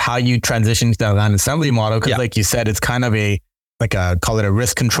about kind of how you transition to the land assembly model. Because like you said, it's kind of call it a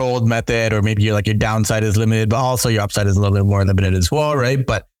risk controlled method, or maybe your downside is limited, but also your upside is a little bit more limited as well, right?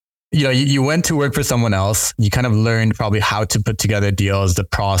 But you went to work for someone else. You kind of learned probably how to put together deals, the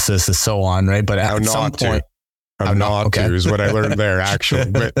process and so on, right? But at some point, how not to is what I learned there actually.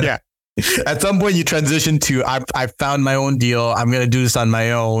 But yeah. At some point you transition to, I found my own deal. I'm going to do this on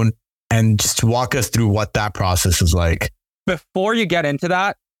my own, and just walk us through what that process is like. Before you get into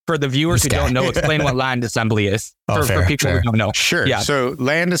that, for the viewers who don't know, explain what land assembly is for people who don't know. Sure. Yeah. So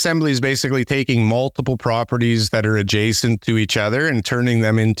land assembly is basically taking multiple properties that are adjacent to each other and turning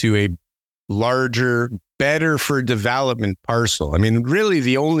them into a larger, better for development parcel. I mean, really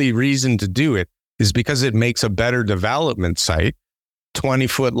the only reason to do it is because it makes a better development site.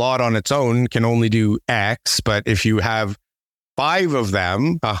 20-foot lot on its own can only do X, but if you have 5 of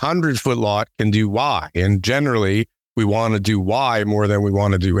them, 100-foot lot can do Y. And generally, we want to do Y more than we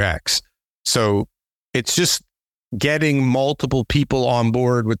want to do X. So it's just getting multiple people on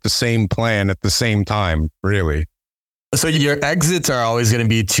board with the same plan at the same time, really. So your exits are always going to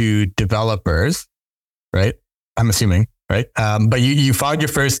be to developers, right? I'm assuming, right? But you found your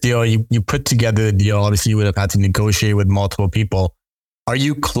first deal, you put together the deal. Obviously, you would have had to negotiate with multiple people. Are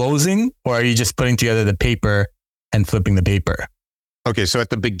you closing, or are you just putting together the paper and flipping the paper? Okay, so at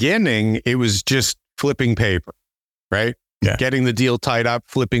the beginning, it was just flipping paper, right? Yeah. Getting the deal tied up,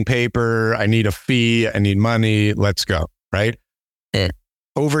 flipping paper. I need a fee. I need money. Let's go, right? Yeah.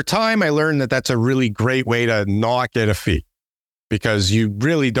 Over time, I learned that that's a really great way to not get a fee because you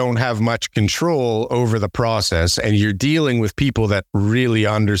really don't have much control over the process and you're dealing with people that really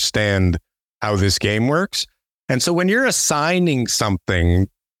understand how this game works. And so when you're assigning something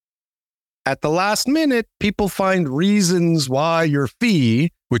at the last minute, people find reasons why your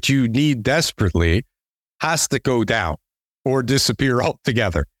fee, which you need desperately, has to go down or disappear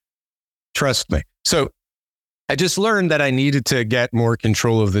altogether. Trust me. So I just learned that I needed to get more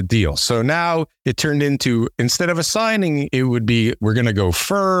control of the deal. So now it turned into, instead of assigning, it would be, we're going to go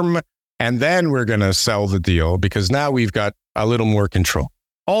firm and then we're going to sell the deal because now we've got a little more control.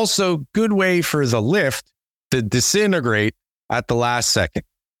 Also, good way for the lift to disintegrate at the last second.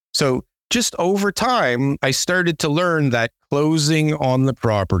 So just over time, I started to learn that closing on the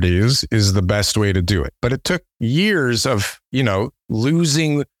properties is the best way to do it. But it took years of,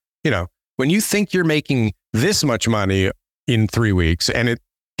 losing, when you think you're making this much money in 3 weeks and it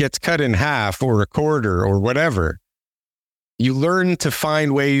gets cut in half or a quarter or whatever, you learn to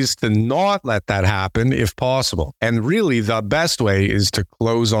find ways to not let that happen if possible. And really the best way is to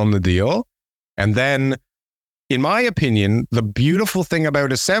close on the deal. And then, in my opinion, the beautiful thing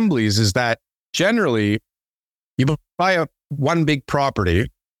about assemblies is that generally you buy one big property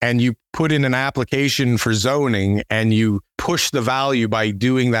and you put in an application for zoning and you push the value by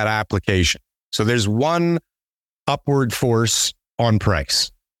doing that application. So there's one upward force on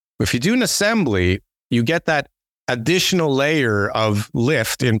price. If you do an assembly, you get that additional layer of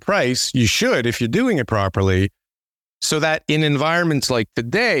lift in price. You should, if you're doing it properly, so that in environments like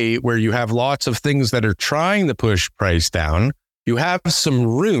today, where you have lots of things that are trying to push price down, you have some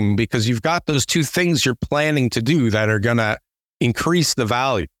room because you've got those two things you're planning to do that are going to increase the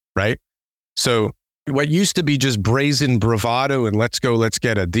value, right? So what used to be just brazen bravado and let's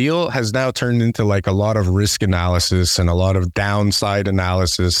get a deal has now turned into like a lot of risk analysis and a lot of downside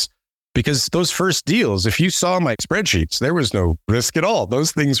analysis. Because those first deals, if you saw my spreadsheets, there was no risk at all.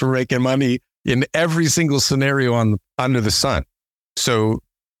 Those things were making money in every single scenario under the sun. So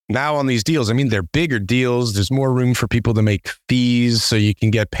now on these deals, I mean, they're bigger deals. There's more room for people to make fees so you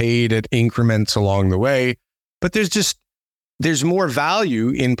can get paid at increments along the way. But there's more value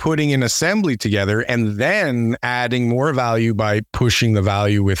in putting an assembly together and then adding more value by pushing the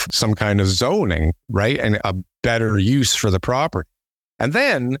value with some kind of zoning, right? And a better use for the property. And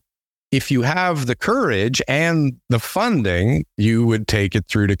then if you have the courage and the funding, you would take it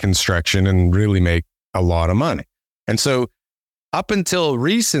through to construction and really make a lot of money. And so up until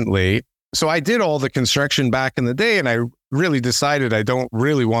recently, so I did all the construction back in the day and I really decided I don't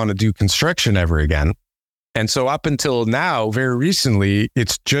really want to do construction ever again. And so up until now, very recently,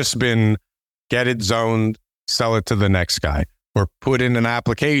 it's just been get it zoned, sell it to the next guy, or put in an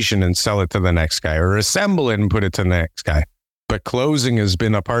application and sell it to the next guy, or assemble it and put it to the next guy. But closing has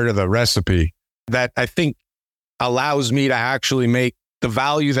been a part of the recipe that I think allows me to actually make the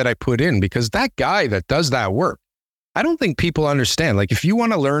value that I put in, because that guy that does that work, I don't think people understand. Like if you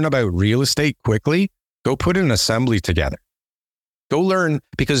want to learn about real estate quickly, go put an assembly together. Go learn,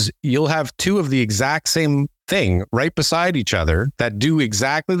 because you'll have two of the exact same thing right beside each other that do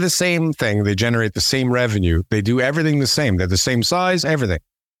exactly the same thing. They generate the same revenue. They do everything the same. They're the same size, everything.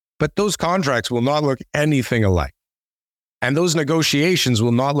 But those contracts will not look anything alike. And those negotiations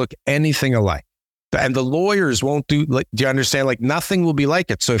will not look anything alike. And the lawyers won't do, like, do you understand? Like nothing will be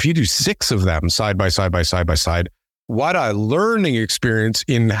like it. So if you do 6 of them side by side by side by side, what a learning experience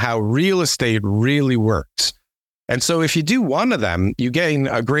in how real estate really works. And so if you do one of them, you gain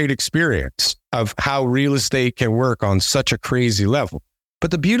a great experience of how real estate can work on such a crazy level. But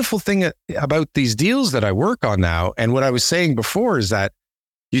the beautiful thing about these deals that I work on now, and what I was saying before, is that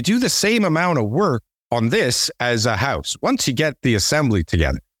you do the same amount of work on this as a house once you get the assembly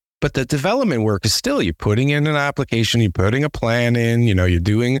together. But the development work is still, you're putting in an application, you're putting a plan in, you're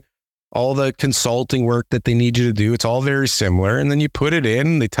doing all the consulting work that they need you to do. It's all very similar. And then you put it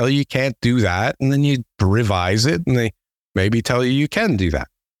in, they tell you can't do that. And then you revise it and they maybe tell you can do that.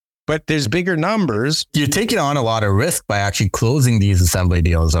 But there's bigger numbers. You're taking on a lot of risk by actually closing these assembly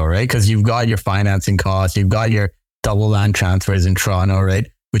deals, though, right? Because you've got your financing costs, you've got your double land transfers in Toronto,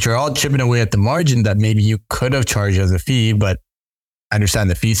 right? Which are all chipping away at the margin that maybe you could have charged as a fee, but I understand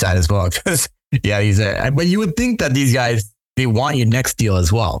the fee side as well. Because but you would think that these guys, they want your next deal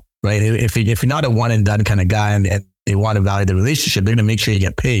as well, right? If you're not a one and done kind of guy and they want to value the relationship, they're going to make sure you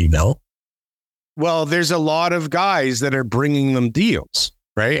get paid, no? Well, there's a lot of guys that are bringing them deals,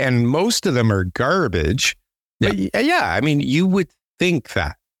 right? And most of them are garbage. Yeah. But yeah, I mean, you would think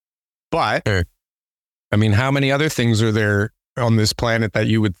that. But, sure. I mean, how many other things are there on this planet that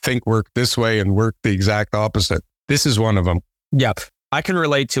you would think work this way and work the exact opposite? This is one of them. Yeah, I can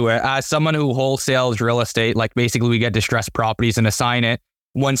relate to it. As someone who wholesales real estate, like basically we get distressed properties and assign it.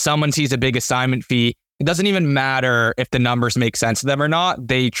 When someone sees a big assignment fee, it doesn't even matter if the numbers make sense to them or not.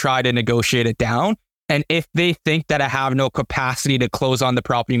 They try to negotiate it down. And if they think that I have no capacity to close on the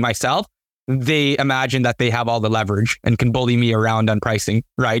property myself, they imagine that they have all the leverage and can bully me around on pricing,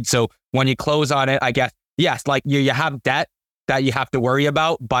 right? So when you close on it, I guess, yes, like you have debt that you have to worry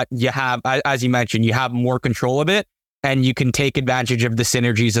about, but you have, as you mentioned, you have more control of it and you can take advantage of the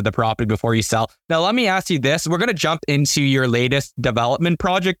synergies of the property before you sell. Now, let me ask you this. We're going to jump into your latest development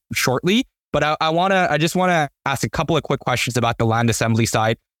project shortly, but I just want to ask a couple of quick questions about the land assembly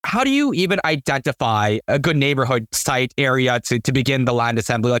side. How do you even identify a good neighborhood site area to begin the land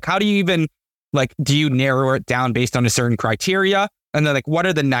assembly? Like, how do you even, like, do you narrow it down based on a certain criteria? And then, like, what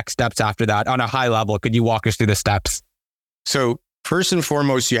are the next steps after that on a high level? Could you walk us through the steps? So first and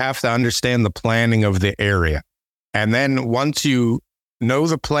foremost, you have to understand the planning of the area. And then once you know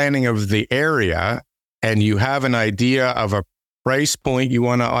the planning of the area and you have an idea of a price point you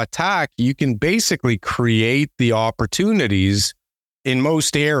want to attack, you can basically create the opportunities in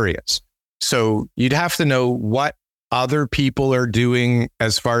most areas. So you'd have to know what other people are doing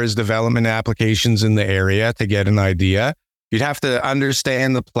as far as development applications in the area to get an idea. You'd have to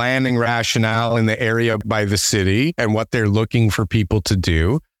understand the planning rationale in the area by the city and what they're looking for people to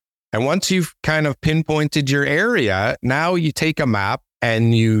do. And once you've kind of pinpointed your area, now you take a map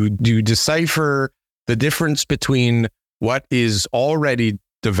and you decipher the difference between what is already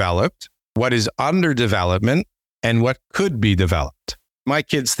developed, what is under development, and what could be developed. My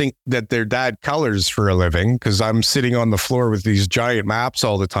kids think that their dad colors for a living because I'm sitting on the floor with these giant maps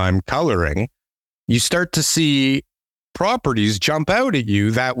all the time coloring. You start to see properties jump out at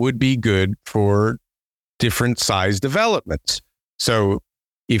you that would be good for different size developments. So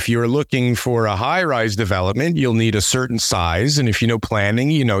if you're looking for a high-rise development, you'll need a certain size. And if you know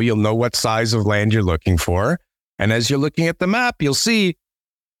planning, you'll know what size of land you're looking for. And as you're looking at the map, you'll see,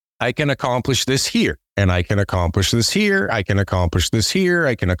 I can accomplish this here. And I can accomplish this here. I can accomplish this here.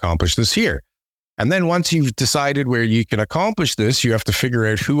 I can accomplish this here. And then once you've decided where you can accomplish this, you have to figure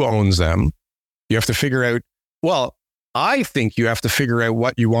out who owns them. You have to figure out, I think you have to figure out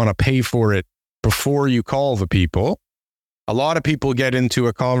what you want to pay for it before you call the people. A lot of people get into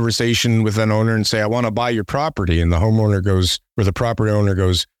a conversation with an owner and say, I want to buy your property. And the homeowner goes, or the property owner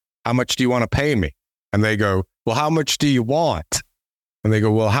goes, how much do you want to pay me? And they go, well, how much do you want? And they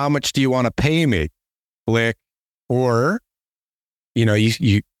go, well, how much do you want to pay me? Click. Or,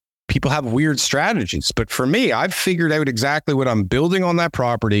 people have weird strategies. But for me, I've figured out exactly what I'm building on that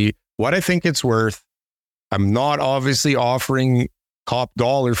property, what I think it's worth. I'm not obviously offering top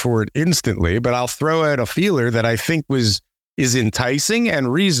dollar for it instantly, but I'll throw out a feeler that I think is enticing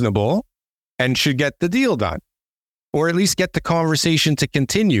and reasonable and should get the deal done, or at least get the conversation to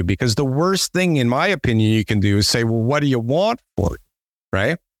continue. Because the worst thing, in my opinion, you can do is say, well, what do you want for it?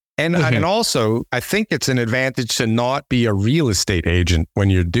 Right. And, and also, I think it's an advantage to not be a real estate agent when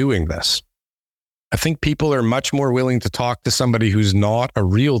you're doing this. I think people are much more willing to talk to somebody who's not a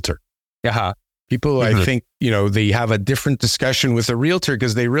realtor. Yeah. People, I think, they have a different discussion with a realtor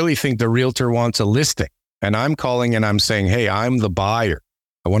because they really think the realtor wants a listing. And I'm calling and I'm saying, hey, I'm the buyer.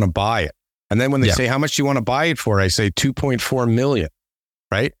 I want to buy it. And then when they say, how much do you want to buy it for? I say 2.4 million,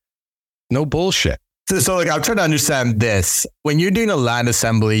 right? No bullshit. So like, I'm trying to understand this. When you're doing a land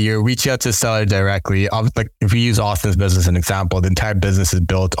assembly, you're reaching out to the seller directly. Like if we use Austin's business as an example, the entire business is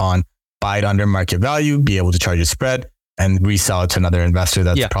built on buy it under market value, be able to charge a spread, and resell it to another investor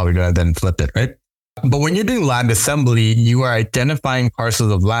that's probably going to then flip it, right? But when you're doing land assembly, you are identifying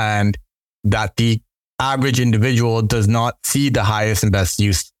parcels of land that the average individual does not see the highest and best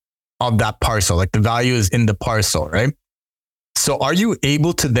use of that parcel. Like the value is in the parcel, right? So are you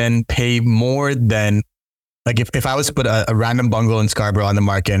able to then pay more than, like if I was to put a random bungalow in Scarborough on the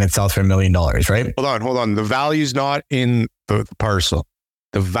market and it sells for $1 million, right? Hold on. The value's not in the parcel.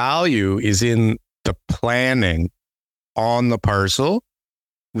 The value is in the planning on the parcel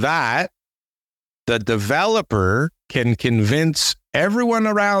that the developer can convince everyone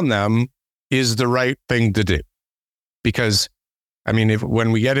around them is the right thing to do. Because,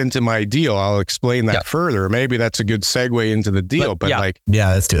 when we get into my deal, I'll explain that further. Maybe that's a good segue into the deal.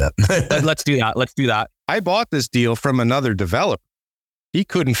 Let's do that. Let's do that. I bought this deal from another developer. He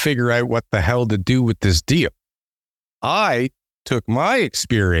couldn't figure out what the hell to do with this deal. I took my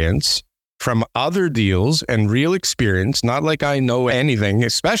experience from other deals and real experience, not like I know anything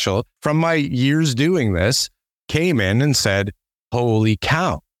special, from my years doing this, came in and said, holy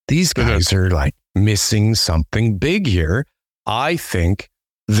cow, these guys are like missing something big here. I think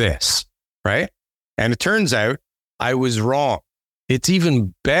this, right? And it turns out I was wrong. It's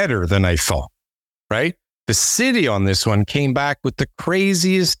even better than I thought, right? The city on this one came back with the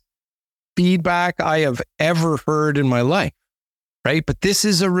craziest feedback I have ever heard in my life. Right. But this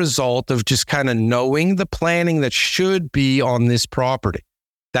is a result of just kind of knowing the planning that should be on this property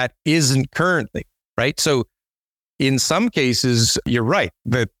that isn't currently. Right. So in some cases, you're right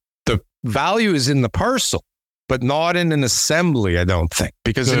that the value is in the parcel, but not in an assembly, I don't think,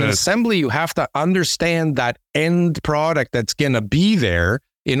 because in an assembly, you have to understand that end product that's going to be there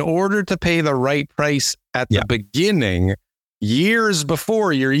in order to pay the right price at the beginning, years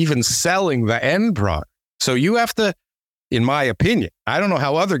before you're even selling the end product. So you have to, in my opinion, I don't know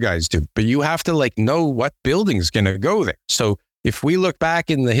how other guys do, but you have to know what building's going to go there. So if we look back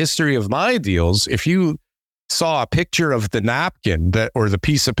in the history of my deals, if you saw a picture of the napkin or the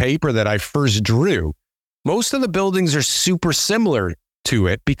piece of paper that I first drew, most of the buildings are super similar to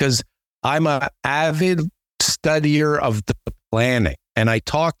it because I'm an avid studier of the planning. And I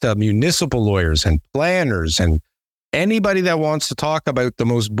talk to municipal lawyers and planners and anybody that wants to talk about the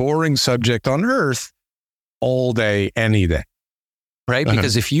most boring subject on earth all day, any day, right?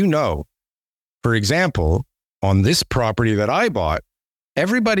 Because if you know, for example, on this property that I bought,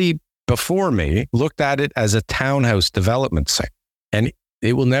 everybody before me looked at it as a townhouse development site, and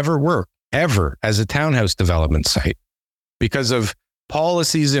it will never work ever as a townhouse development site because of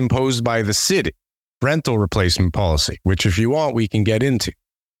policies imposed by the city, rental replacement policy, which if you want, we can get into.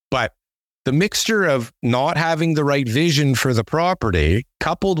 But the mixture of not having the right vision for the property,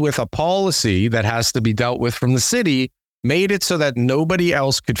 coupled with a policy that has to be dealt with from the city, made it so that nobody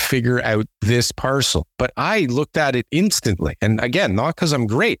else could figure out this parcel. But I looked at it instantly. And again, not because I'm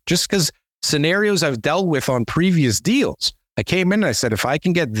great, just because scenarios I've dealt with on previous deals. I came in and I said, if I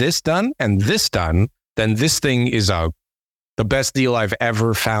can get this done and this done, then this thing is the best deal I've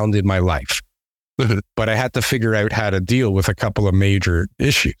ever found in my life. But I had to figure out how to deal with a couple of major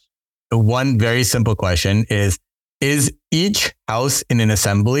issues. One very simple question is each house in an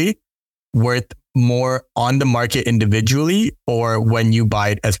assembly worth more on the market individually or when you buy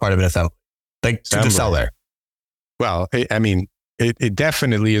it as part of an assembly? Like to the seller? Well, I mean, it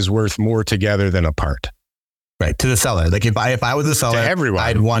definitely is worth more together than apart. Right. To the seller. Like if I was a seller, to everyone.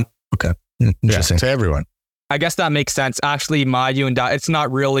 I'd want, okay. Interesting. Yeah, to everyone. I guess that makes sense. Actually, it's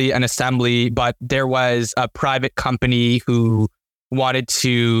not really an assembly, but there was a private company who wanted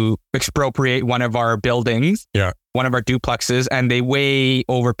to expropriate one of our buildings, one of our duplexes, and they way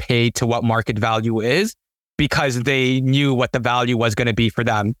overpaid to what market value is because they knew what the value was going to be for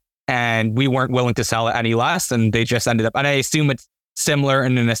them. And we weren't willing to sell it any less. And they just ended up, and I assume it's similar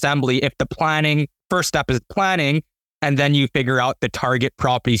in an assembly. If the first step is planning, and then you figure out the target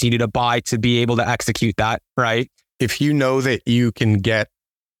properties you need to buy to be able to execute that, right? If you know that you can get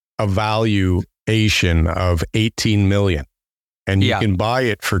a valuation of 18 million and you can buy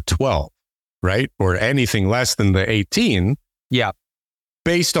it for 12, right? Or anything less than the 18. Yeah.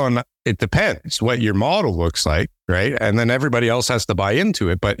 Based on, it depends what your model looks like, right? And then everybody else has to buy into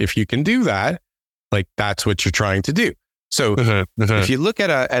it. But if you can do that, like that's what you're trying to do. So if you look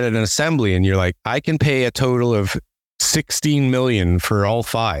at an assembly and you're like, I can pay a total of 16 million for all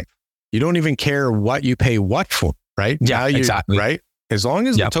 5. You don't even care what you pay what for, right? Yeah, exactly. Right? As long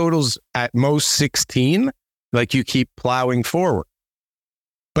as the total's at most 16, like you keep plowing forward.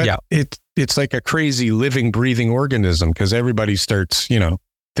 But it's like a crazy living, breathing organism because everybody starts,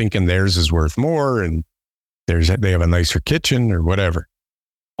 thinking theirs is worth more and they have a nicer kitchen or whatever.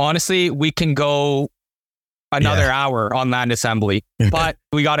 Honestly, we can go another hour on land assembly, but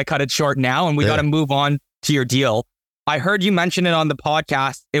we got to cut it short now and we got to move on to your deal. I heard you mention it on the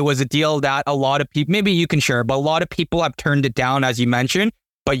podcast. It was a deal that a lot of people, maybe you can share, but a lot of people have turned it down, as you mentioned,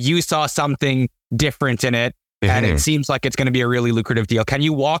 but you saw something different in it. And it seems like it's going to be a really lucrative deal. Can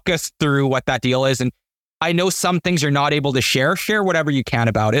you walk us through what that deal is? And I know some things you're not able to share. Share whatever you can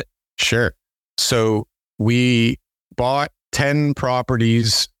about it. Sure. So we bought 10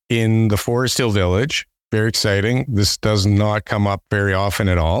 properties in the Forest Hill Village. Very exciting. This does not come up very often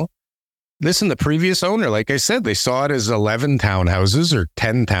at all. Listen, the previous owner, like I said, they saw it as 11 townhouses or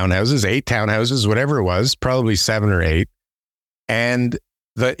 10 townhouses, 8 townhouses, whatever it was, probably 7 or 8. And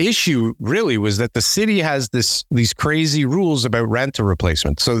the issue really was that the city has these crazy rules about rental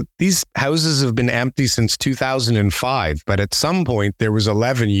replacement. So these houses have been empty since 2005, but at some point there was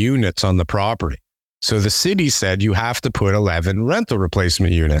 11 units on the property. So the city said you have to put 11 rental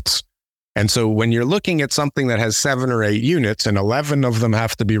replacement units. And so when you're looking at something that has 7 or 8 units and 11 of them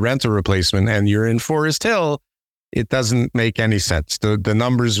have to be rental replacement and you're in Forest Hill, it doesn't make any sense. The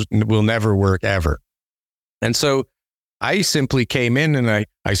numbers will never work ever. And so I simply came in and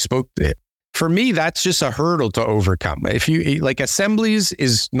I spoke to it. For me, that's just a hurdle to overcome. If you like, assemblies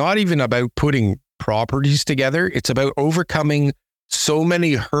is not even about putting properties together. It's about overcoming so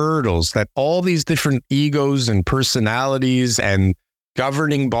many hurdles that all these different egos and personalities and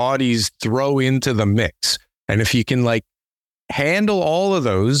governing bodies throw into the mix. And if you can handle all of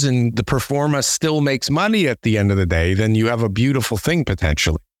those and the performer still makes money at the end of the day, then you have a beautiful thing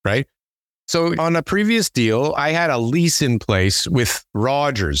potentially, right? So on a previous deal, I had a lease in place with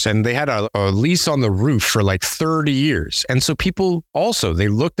Rogers and they had a lease on the roof for 30 years. And so people also, they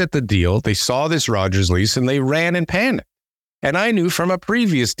looked at the deal, they saw this Rogers lease and they ran and panicked. And I knew from a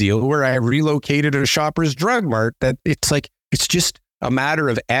previous deal where I relocated a Shoppers Drug Mart that it's just a matter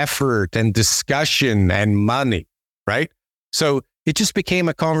of effort and discussion and money, right? So it just became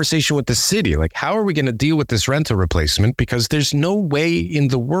a conversation with the city. Like, how are we going to deal with this rental replacement? Because there's no way in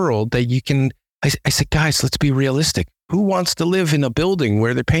the world that you can, I said, guys, let's be realistic. Who wants to live in a building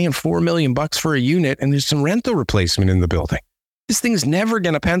where they're paying $4 million for a unit and there's some rental replacement in the building? this thing's never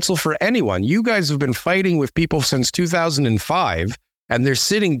going to pencil for anyone. You guys have been fighting with people since 2005 and they're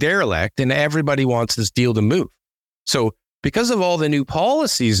sitting derelict and everybody wants this deal to move. So because of all the new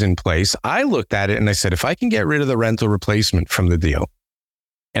policies in place, I looked at it and I said, if I can get rid of the rental replacement from the deal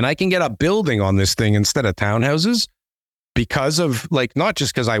and I can get a building on this thing instead of townhouses, because of like, not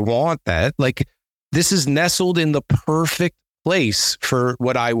just because I want that, like this is nestled in the perfect place for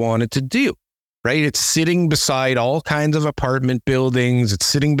what I wanted to do, right? It's sitting beside all kinds of apartment buildings. It's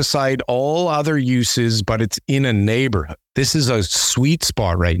sitting beside all other uses, but it's in a neighborhood. This is a sweet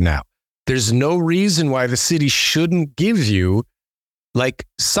spot right now. There's no reason why the city shouldn't give you like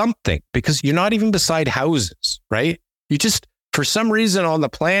something, because you're not even beside houses, right? You just, for some reason on the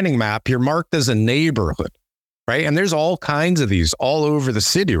planning map, you're marked as a neighborhood, right? And there's all kinds of these all over the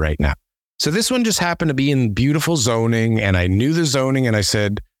city right now. So this one just happened to be in beautiful zoning, and I knew the zoning, and I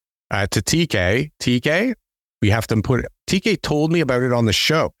said to TK, we have to put it. TK told me about it on the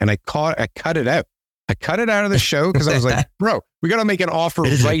show, and I cut it out. I cut it out of the show because I was like, bro, we got to make an offer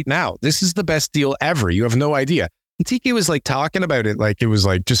right now. This is the best deal ever. You have no idea. And TK was like talking about it like it was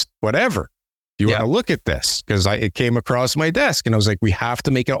like just whatever. You want to look at this? Because it came across my desk, and I was like, we have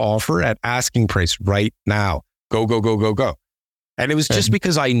to make an offer at asking price right now. Go, go, go, go, go. And it was just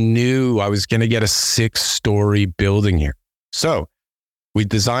because I knew I was going to get a 6-story building here. So we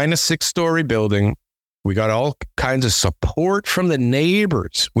designed a 6-story building. We got all kinds of support from the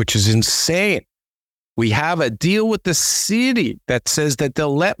neighbors, which is insane. We have a deal with the city that says that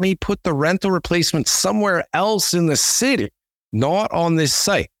they'll let me put the rental replacement somewhere else in the city, not on this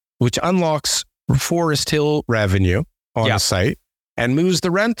site, which unlocks Forest Hill revenue on the site and moves the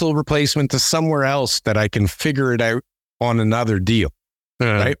rental replacement to somewhere else that I can figure it out on another deal,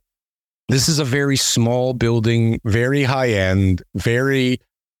 right? This is a very small building, very high end, very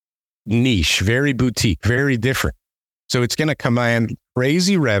niche, very boutique, very different. So it's going to command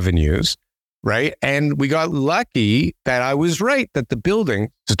crazy revenues, right? And we got lucky that I was right, that the building,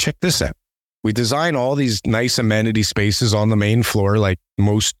 so check this out. We design all these nice amenity spaces on the main floor, like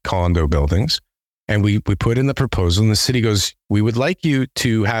most condo buildings. And we put in the proposal, and the city goes, we would like you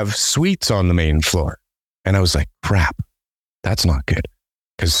to have suites on the main floor. And I was like, crap, that's not good.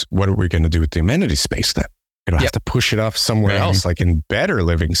 Because what are we going to do with the amenity space then? We're going to have to push it off somewhere else, like in better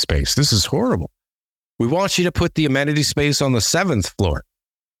living space. This is horrible. We want you to put the amenity space on the 7th floor.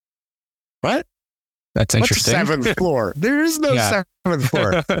 What? That's interesting. What's 7th floor? There is no 7th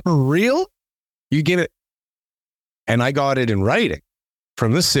floor. For real? You get it. And I got it in writing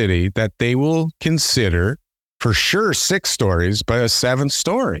from the city that they will consider for sure 6 stories, but a 7th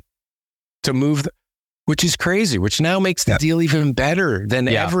story to move, which is crazy, which now makes the deal even better than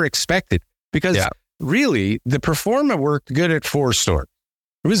ever expected. Because really, the performa worked good at 4 stories.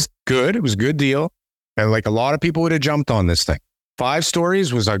 It was good. It was a good deal. And like a lot of people would have jumped on this thing. 5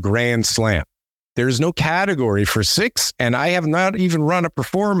 stories was a grand slam. There's no category for 6. And I have not even run a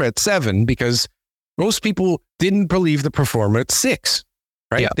performa at 7 because most people didn't believe the performa at 6,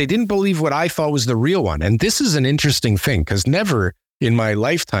 right? They didn't believe what I thought was the real one. And this is an interesting thing because never in my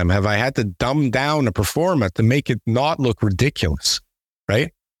lifetime have I had to dumb down a performa to make it not look ridiculous,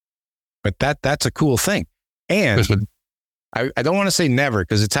 right? But that's a cool thing. And I don't want to say never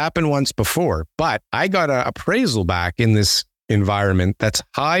because it's happened once before, but I got an appraisal back in this environment that's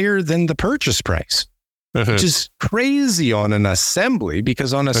higher than the purchase price, which is crazy on an assembly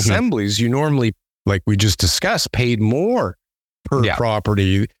because on assemblies, you normally, like we just discussed, paid more per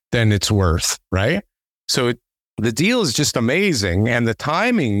property than it's worth, right? So the deal is just amazing. And the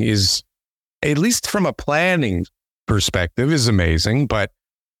timing is, at least from a planning perspective, is amazing. But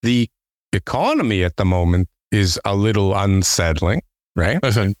the economy at the moment is a little unsettling, right?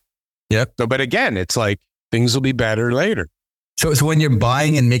 So, but again, it's like things will be better later. So when you're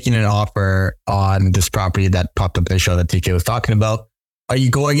buying and making an offer on this property that popped up in the show that TK was talking about, are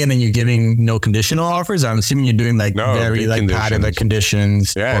you going in and you're giving no conditional offers? I'm assuming you're doing like very like padded the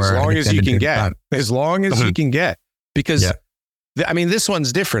conditions. Yeah, as long as you can get. As long as you can get. Because, I mean, this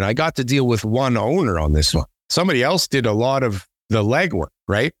one's different. I got to deal with one owner on this one. Somebody else did a lot of the legwork,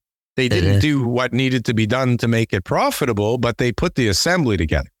 right? They didn't do what needed to be done to make it profitable, but they put the assembly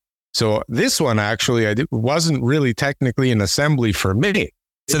together. So this one actually wasn't really technically an assembly for me.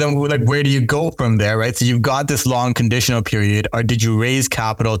 So then like, where do you go from there, right? So you've got this long conditional period, or did you raise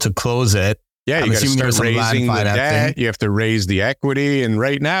capital to close it? Yeah, you got to start raising the debt. You have to raise the equity. And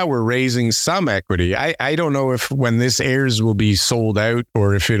right now we're raising some equity. I don't know if when this airs will be sold out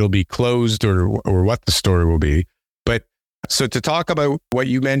or if it'll be closed or what the story will be. But so to talk about what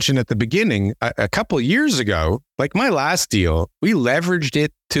you mentioned at the beginning, a couple of years ago, like my last deal, we leveraged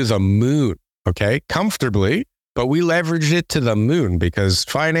it to the moon, okay, comfortably. but we leveraged it to the moon because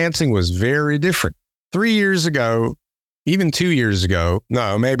financing was very different. 3 years ago, even 2 years ago,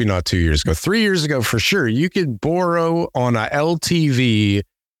 no, maybe not 2 years ago, 3 years ago for sure, you could borrow on a LTV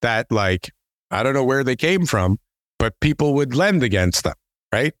that like, I don't know where they came from, but people would lend against them,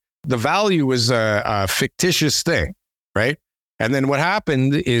 right? The value was a fictitious thing, right? And then what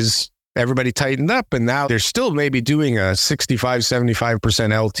happened is everybody tightened up and now they're still maybe doing a 65, 75%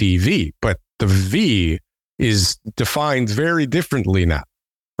 LTV, but the V is defined very differently now,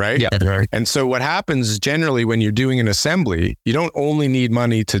 right? Yeah. Right. And so what happens generally when you're doing an assembly, you don't only need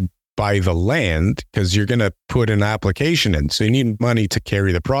money to buy the land because you're going to put an application in. So you need money to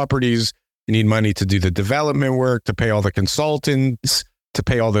carry the properties. You need money to do the development work, to pay all the consultants, to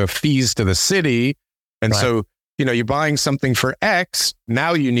pay all the fees to the city. And so, you know, you're buying something for X.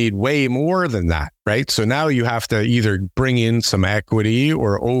 Now you need way more than that, right? So now you have to either bring in some equity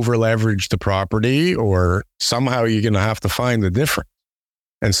or over leverage the property, or somehow you're going to have to find the difference.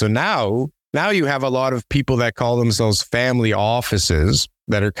 And so now you have a lot of people that call themselves family offices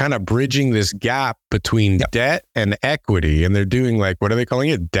that are kind of bridging this gap between debt and equity. And they're doing like, what are they calling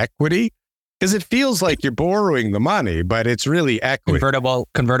it? Dequity? Because it feels like you're borrowing the money, but it's really equity.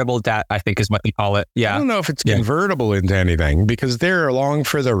 Convertible debt, I think is what they call it. Yeah. I don't know if it's convertible into anything because they're along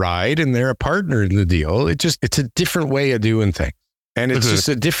for the ride and they're a partner in the deal. It's a different way of doing things. And it's just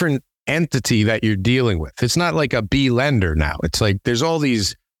a different entity that you're dealing with. It's not like a B lender now. It's like there's all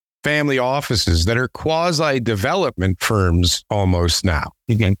these family offices that are quasi development firms almost now.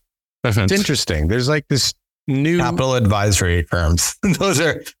 It's interesting. There's like this new capital advisory firms. those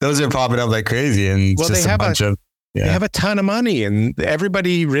are popping up like crazy, and just a bunch of they have a ton of money, and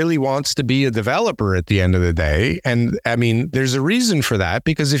everybody really wants to be a developer at the end of the day. And I mean, there's a reason for that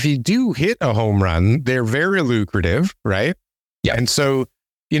because if you do hit a home run, they're very lucrative, right? Yeah. And so,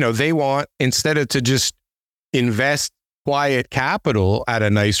 you know, they want, instead of to just invest quiet capital at a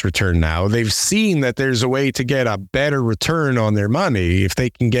nice return now, they've seen that there's a way to get a better return on their money if they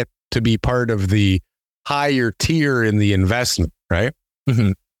can get to be part of the higher tier in the investment, right?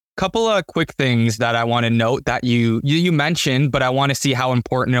 Couple of quick things that I want to note that you mentioned, but I want to see how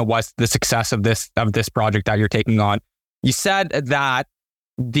important it was to the success of this project that you're taking on. You said that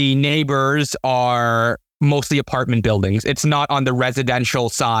the neighbors are mostly apartment buildings. It's not on the residential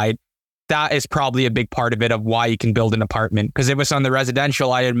side. That is probably a big part of it, of why you can build an apartment. Because if it's on the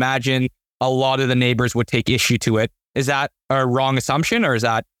residential, I imagine a lot of the neighbors would take issue to it. Is that a wrong assumption, or is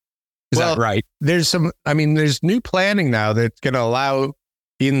that right? There's new planning now that's going to allow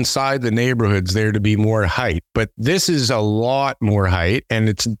inside the neighborhoods there to be more height, but this is a lot more height, and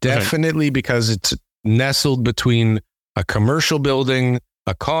it's definitely because it's nestled between a commercial building,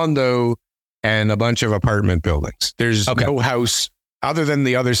 a condo, and a bunch of apartment buildings. There's no house other than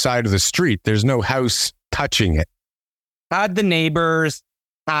the other side of the street. There's no house touching it. Had the neighbors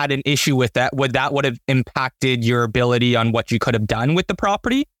had an issue with that, would have impacted your ability on what you could have done with the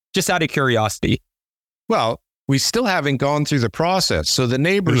property? Just out of curiosity. Well, we still haven't gone through the process. So the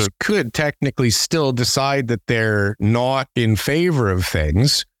neighbors could technically still decide that they're not in favor of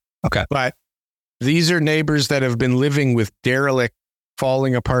things. Okay. But these are neighbors that have been living with derelict,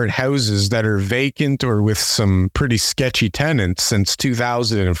 falling apart houses that are vacant or with some pretty sketchy tenants since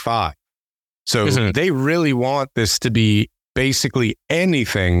 2005. So they really want this to be basically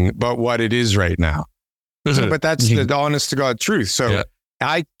anything but what it is right now. But that's the honest to God truth. So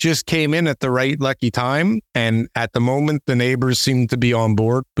I just came in at the right lucky time. And at the moment, the neighbors seem to be on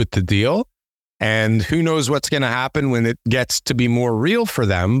board with the deal. And who knows what's going to happen when it gets to be more real for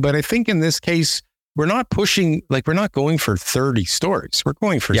them. But I think in this case, we're not going for 30 stories. We're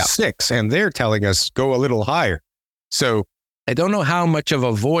going for 6. And they're telling us go a little higher. So I don't know how much of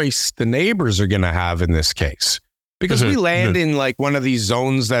a voice the neighbors are going to have in this case. Because we land in like one of these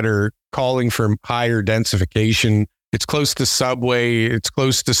zones that are calling for higher densification. It's close to subway. It's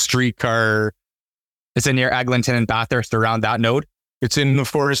close to streetcar. It's near Eglinton and Bathurst, around that node. It's in the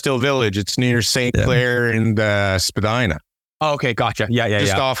Forest Hill Village. It's near St. Clair and Spadina. Oh, okay, gotcha.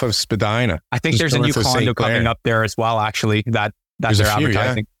 Just off of Spadina. I think there's a new condo coming up there as well, actually, that they're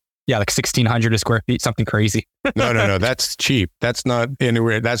advertising. Yeah, like 1,600 square feet, something crazy. No. That's cheap. That's not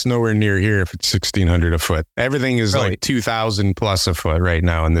anywhere. That's nowhere near here if it's 1,600 a foot. Everything is like 2,000 plus a foot right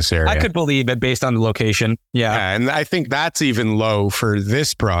now in this area. I could believe it based on the location. Yeah. And I think that's even low for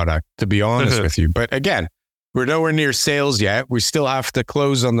this product, to be honest with you. But again, we're nowhere near sales yet. We still have to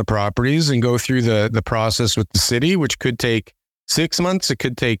close on the properties and go through the process with the city, which could take 6 months. It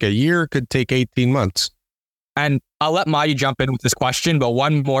could take a year. It could take 18 months. And I'll let Maya jump in with this question, but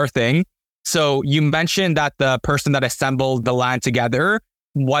one more thing. So you mentioned that the person that assembled the land together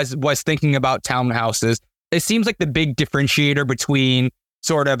was thinking about townhouses. it seems like the big differentiator between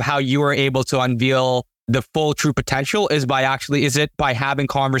sort of how you were able to unveil the full true potential is by having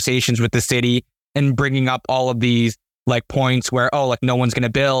conversations with the city and bringing up all of these like points where, oh, like no one's going to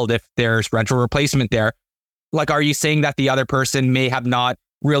build if there's rental replacement there. Like, are you saying that the other person may have not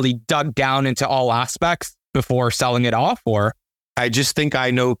really dug down into all aspects before selling it off? Or I just think I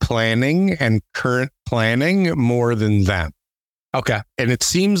know planning and current planning more than them. okay. And it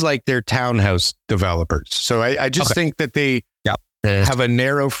seems like they're townhouse developers. So I just think that they have a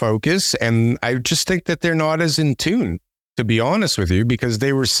narrow focus. And I just think that they're not as in tune, to be honest with you, because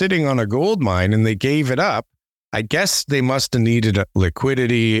they were sitting on a gold mine and they gave it up. I guess they must have needed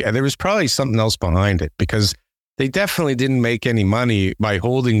liquidity. And there was probably something else behind it, because they definitely didn't make any money by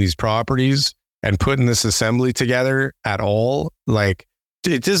holding these properties and putting this assembly together at all. Like,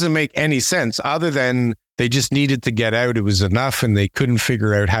 it doesn't make any sense other than they just needed to get out. It was enough and they couldn't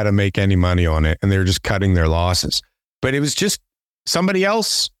figure out how to make any money on it. And they were just cutting their losses. But it was just somebody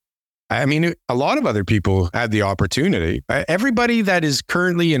else. I mean, a lot of other people had the opportunity. Everybody that is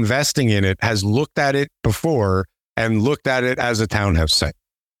currently investing in it has looked at it before and looked at it as a townhouse site.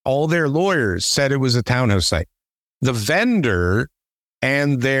 All their lawyers said it was a townhouse site. The vendor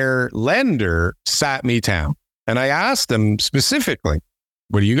and their lender sat me down. And I asked them specifically,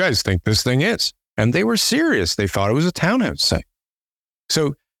 what do you guys think this thing is? And they were serious. They thought it was a townhouse site.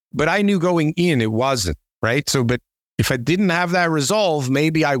 So, but I knew going in it wasn't, right? So, but if I didn't have that resolve,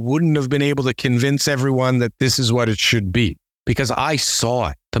 maybe I wouldn't have been able to convince everyone that this is what it should be, because I saw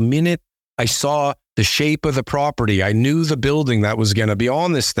it. The minute I saw the shape of the property, I knew the building that was going to be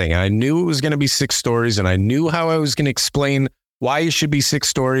on this thing. I knew it was going to be 6 stories, and I knew how I was going to explain why it should be 6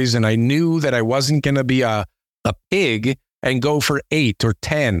 stories. And I knew that I wasn't going to be a pig and go for 8 or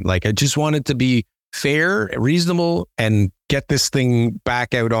 10. Like, I just wanted to be fair, reasonable, and get this thing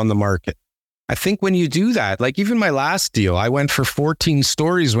back out on the market. I think when you do that, like even my last deal, I went for 14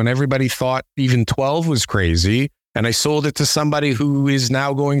 stories when everybody thought even 12 was crazy. And I sold it to somebody who is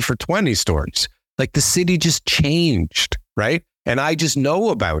now going for 20 stories. Like, the city just changed, right? And I just know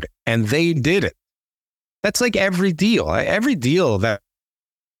about it, and they did it. That's like every deal that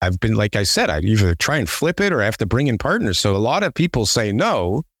I've been, like I said, I either try and flip it or I have to bring in partners. So a lot of people say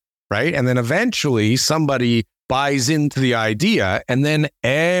no, right? And then eventually somebody buys into the idea, and then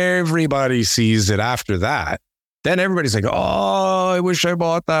everybody sees it after that. Then everybody's like, oh, I wish I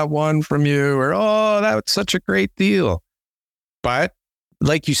bought that one from you, or, oh, that's such a great deal. But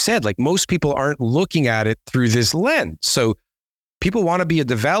like you said, like most people aren't looking at it through this lens. So people want to be a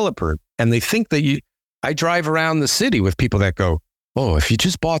developer, and they think that I drive around the city with people that go, oh, if you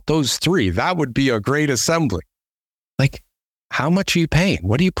just bought those 3, that would be a great assembly. Like, how much are you paying?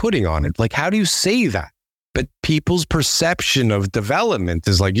 What are you putting on it? Like, how do you say that? But people's perception of development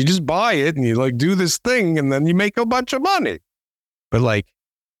is like, you just buy it and you like do this thing and then you make a bunch of money. But like,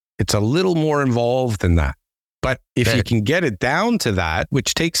 it's a little more involved than that. But if you can get it down to that,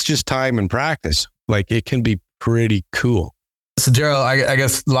 which takes just time and practice, like it can be pretty cool. So Darryl, I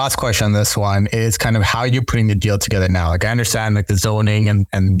guess last question on this one is kind of how you're putting the deal together now. Like, I understand like the zoning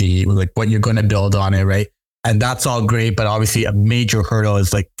and the like what you're going to build on it, right? And that's all great, but obviously a major hurdle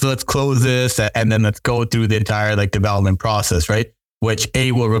is like, so let's close this and then let's go through the entire like development process, right? Which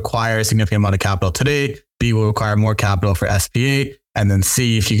A, will require a significant amount of capital today, B, will require more capital for SPA, and then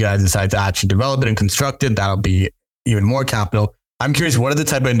C, if you guys decide to actually develop it and construct it, that'll be even more capital. I'm curious, what are the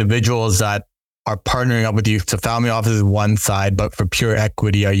type of individuals that are partnering up with you? So family office is one side, but for pure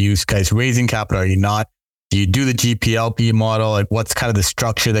equity, are you guys raising capital? Are you not? Do you do the GPLP model? Like, what's kind of the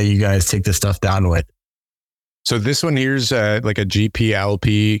structure that you guys take this stuff down with? So this one here's like a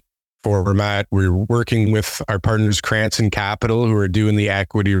GPLP format. We're working with our partners, Cranston Capital, who are doing the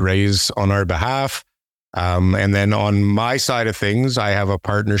equity raise on our behalf. And then on my side of things, I have a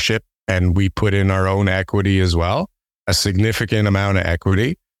partnership and we put in our own equity as well, a significant amount of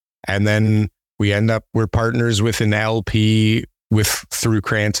equity. And then we're partners with an LP through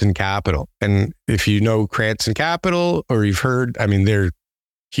Cranston Capital. And if you know Cranston Capital or you've heard, I mean, they're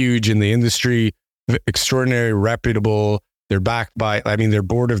huge in the industry, extraordinary, reputable. They're backed by, I mean, their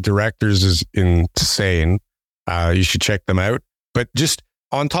board of directors is insane. You should check them out. But just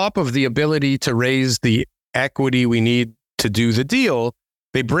on top of the ability to raise the equity we need to do the deal,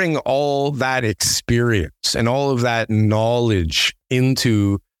 they bring all that experience and all of that knowledge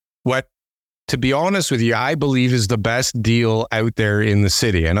into what, to be honest with you, I believe is the best deal out there in the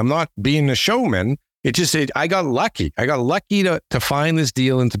city. And I'm not being a showman. I got lucky. I got lucky to find this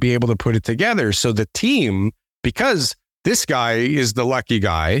deal and to be able to put it together. So the team, because this guy is the lucky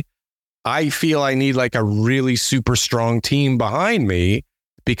guy, I feel I need like a really super strong team behind me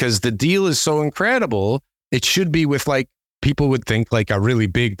because the deal is so incredible. it should be with like, people would think like a really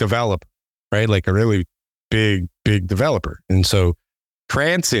big developer, right? Like a really big developer. And so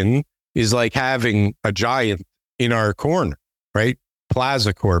Cranston is like having a giant in our corner, right?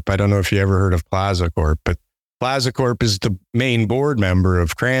 Plaza Corp. I don't know if you ever heard of Plaza Corp, but Plaza Corp is the main board member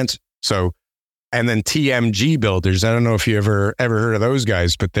of Cranston. So, and then TMG Builders. I don't know if you ever heard of those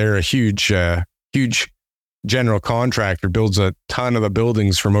guys, but they're a huge general contractor, builds a ton of the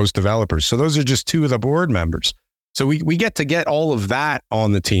buildings for most developers. So those are just two of the board members. So we get to get all of that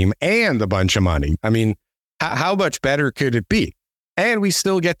on the team and a bunch of money. I mean, how much better could it be? And we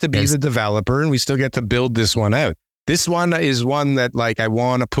still get to be the developer, and we still get to build this one out. This one is one that like I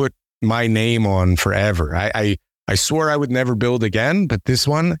want to put my name on forever. I swore I would never build again, but this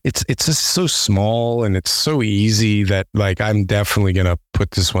one, it's just so small and it's so easy that like I'm definitely going to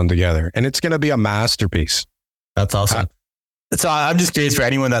put this one together, and it's going to be a masterpiece. That's awesome. So I'm just curious for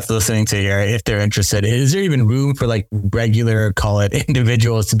anyone that's listening to here, if they're interested, is there even room for like regular, call it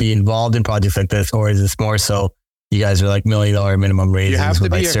individuals, to be involved in projects like this? Or is this more so you guys are like $1 million minimum raises? You have to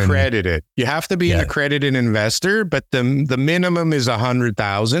be like accredited. You have to be an accredited investor, but the minimum is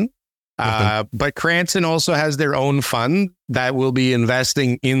 100,000. But Cranston also has their own fund that will be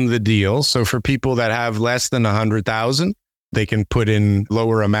investing in the deal. So for people that have less than 100,000, they can put in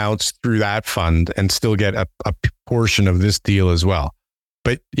lower amounts through that fund and still get a portion of this deal as well.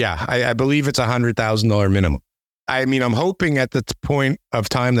 But yeah, I believe it's $100,000 minimum. I mean, I'm hoping at the point of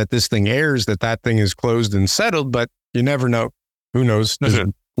time that this thing airs, that thing is closed and settled, but you never know. Who knows? There's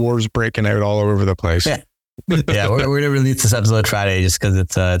wars breaking out all over the place. Yeah, we're going to release this episode Friday just because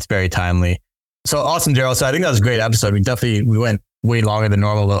it's very timely. So awesome, Darryl. So I think that was a great episode. We went way longer than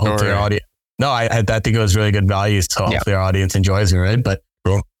normal, but hopefully our audience. No, I think it was really good value. So hopefully our audience enjoys it, right? But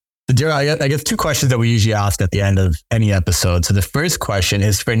cool. So Darryl, I guess two questions that we usually ask at the end of any episode. So the first question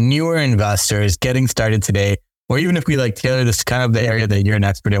is for newer investors getting started today, or even if we like tailor this kind of the area that you're an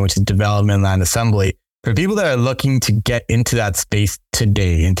expert in, which is development, land assembly, for people that are looking to get into that space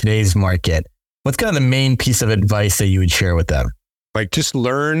today, in today's market, what's kind of the main piece of advice that you would share with them? Like just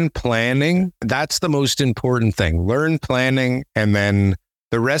learn planning. That's the most important thing. Learn planning, and then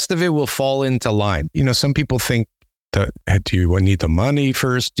the rest of it will fall into line. You know, some people think do you need the money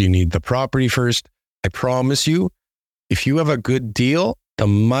first? Do you need the property first? I promise you, if you have a good deal, the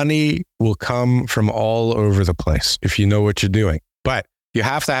money will come from all over the place if you know what you're doing. But you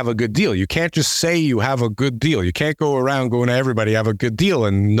have to have a good deal. You can't just say you have a good deal. You can't go around going to everybody, have a good deal,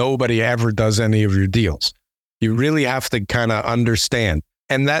 and nobody ever does any of your deals. You really have to kind of understand.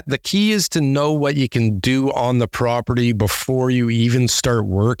 And that the key is to know what you can do on the property before you even start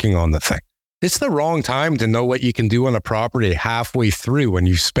working on the thing. It's the wrong time to know what you can do on a property halfway through when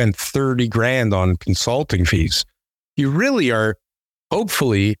you've spent 30 grand on consulting fees. You really are,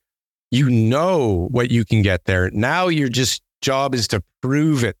 hopefully, you know what you can get there. Now your job is to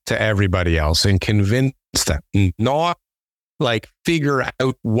prove it to everybody else and convince them, not like figure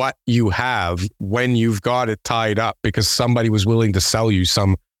out what you have when you've got it tied up because somebody was willing to sell you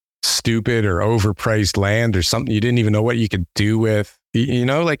some stupid or overpriced land or something you didn't even know what you could do with. You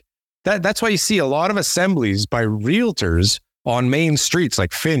know, like that's why you see a lot of assemblies by realtors on main streets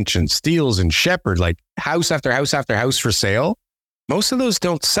like Finch and Steeles and Shepherd, like house after house after house for sale. Most of those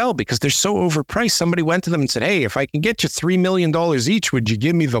don't sell because they're so overpriced. Somebody went to them and said, hey, if I can get you $3 million each, would you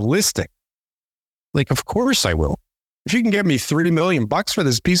give me the listing? Like, of course I will. If you can get me $3 million for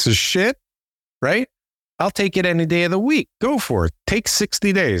this piece of shit, right? I'll take it any day of the week. Go for it. Take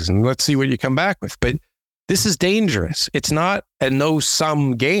 60 days and let's see what you come back with. But this is dangerous. It's not a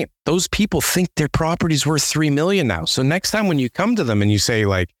no-sum game. Those people think their property's worth $3 million now. So next time when you come to them and you say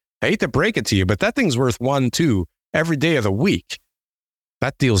like, I hate to break it to you, but that thing's worth 1, 2 every day of the week.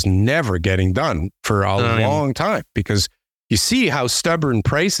 That deal's never getting done for a long time because you see how stubborn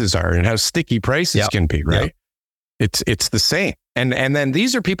prices are and how sticky prices can be, right? It's the same. And then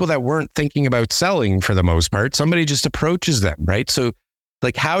these are people that weren't thinking about selling for the most part. Somebody just approaches them, right? So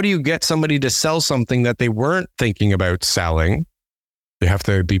like, how do you get somebody to sell something that they weren't thinking about selling? They have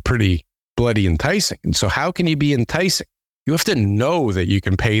to be pretty bloody enticing. And so how can you be enticing? You have to know that you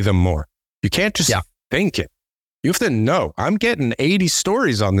can pay them more. You can't just think it. You have to know, I'm getting 80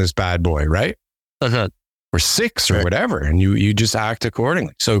 stories on this bad boy, right? Or 6 or whatever. And you just act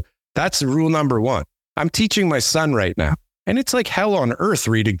accordingly. So that's rule number 1. I'm teaching my son right now. And it's like hell on earth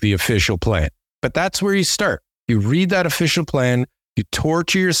reading the official plan. But that's where you start. You read that official plan. You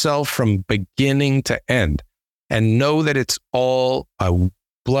torture yourself from beginning to end and know that it's all a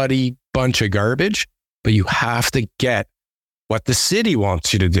bloody bunch of garbage, but you have to get what the city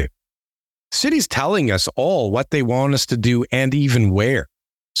wants you to do. The city's telling us all what they want us to do and even where.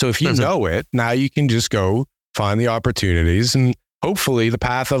 So if you know it, now you can just go find the opportunities and hopefully the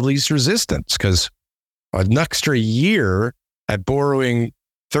path of least resistance, because an extra year at borrowing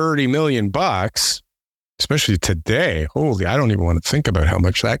 $30 million, especially today, holy, I don't even want to think about how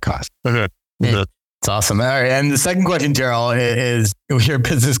much that costs. It's awesome. All right. And the second question, Darryl, is your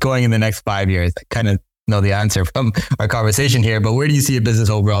business going in the next 5 years? I kind of know the answer from our conversation here, but where do you see a business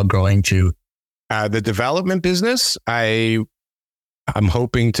overall growing to? The development business, I'm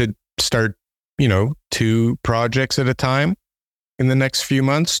hoping to start, 2 projects at a time in the next few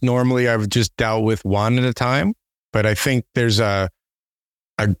months. Normally, I've just dealt with one at a time, but I think there's a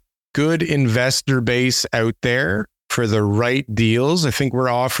good investor base out there for the right deals. I think we're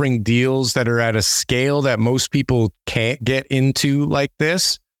offering deals that are at a scale that most people can't get into like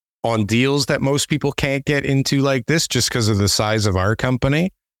this, on deals that most people can't get into like this just because of the size of our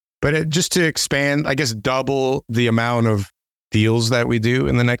company. But just to expand, I guess, double the amount of deals that we do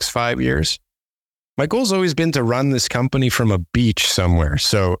in the next 5 years. My goal's always been to run this company from a beach somewhere.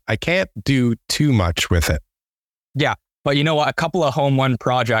 So I can't do too much with it. Yeah. But you know what? A couple of home run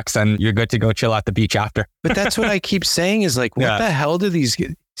projects and you're good to go chill at the beach after. But that's what I keep saying is like, what the hell do these...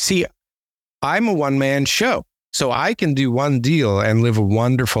 See, I'm a one-man show. So I can do one deal and live a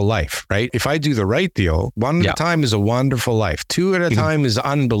wonderful life, right? If I do the right deal, one at a time is a wonderful life. 2 at a time is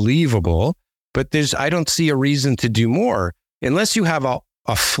unbelievable. But I don't see a reason to do more unless you have a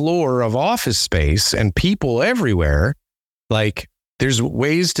floor of office space and people everywhere. Like, there's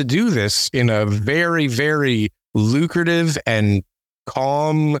ways to do this in a very, very lucrative and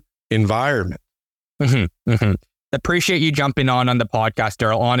calm environment. Appreciate you jumping on the podcast,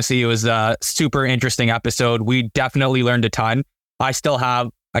 Darryl. Honestly, it was a super interesting episode. We definitely learned a ton. I still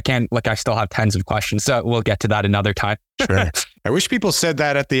have tons of questions, so we'll get to that another time. Sure. I wish people said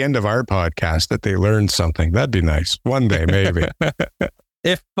that at the end of our podcast, that they learned something. That'd be nice. One day, maybe.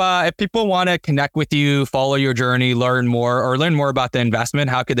 If people want to connect with you, follow your journey, learn more about the investment,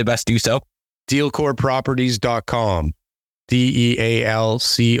 how could they best do so? Dealcoreproperties.com. DEALCORE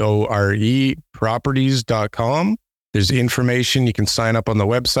properties.com. There's information. You can sign up on the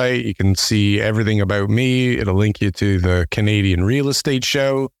website. You can see everything about me. It'll link you to the Canadian Real Estate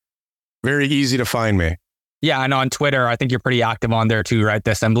Show. Very easy to find me. Yeah, and on Twitter, I think you're pretty active on there too, right?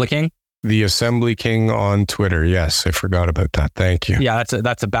 The Assembly King? The Assembly King on Twitter. Yes, I forgot about that. Thank you. Yeah,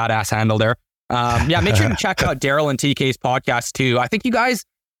 that's a badass handle there. Make sure to check out Darryl and TK's podcast too. I think you guys,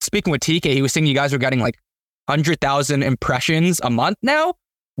 speaking with TK, he was saying you guys are getting like 100,000 impressions a month now,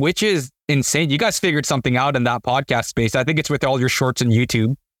 which is insane. You guys figured something out in that podcast space. I think it's with all your shorts and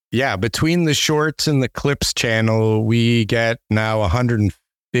YouTube. Yeah, between the shorts and the clips channel, we get now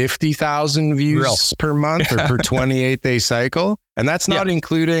 150,000 views per month or per 28-day cycle. And that's not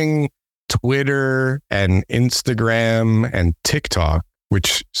including Twitter and Instagram and TikTok,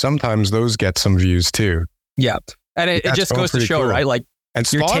 which sometimes those get some views too. Yeah. And it just goes to show, right? Like, and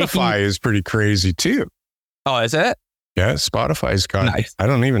Spotify is pretty crazy too. Oh, is it? Yeah, Spotify's got, I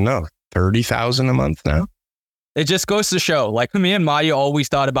don't even know, 30,000 a month now. It just goes to show, like me and Maya always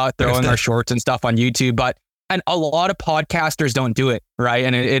thought about throwing our shorts and stuff on YouTube, and a lot of podcasters don't do it, right?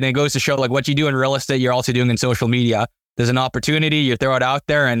 And it goes to show, like, what you do in real estate, you're also doing in social media. There's an opportunity, you throw it out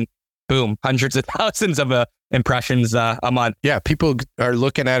there and boom, hundreds of thousands of impressions a month. Yeah, people are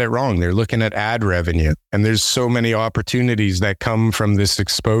looking at it wrong. They're looking at ad revenue. And there's so many opportunities that come from this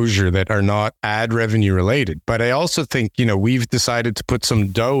exposure that are not ad revenue related. But I also think, we've decided to put some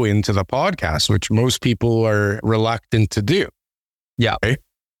dough into the podcast, which most people are reluctant to do. Yeah. Right?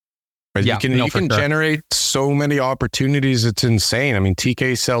 But you can generate so many opportunities. It's insane. I mean,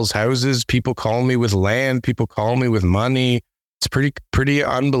 TK sells houses. People call me with land. People call me with money. It's pretty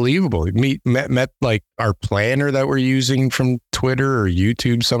unbelievable. Met like our planner that we're using from Twitter or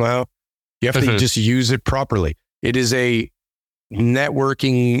YouTube somehow. You have to just use it properly. It is a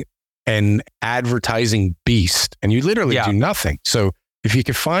networking and advertising beast, and you literally do nothing. So if you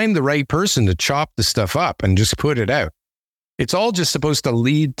could find the right person to chop the stuff up and just put it out, it's all just supposed to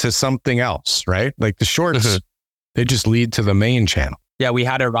lead to something else, right? Like the shorts, they just lead to the main channel. Yeah, we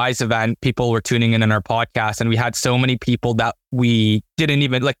had a Rise event. People were tuning in our podcast, and we had so many people that we didn't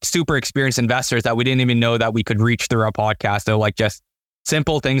even, like, super experienced investors that we didn't even know that we could reach through our podcast. So, like, just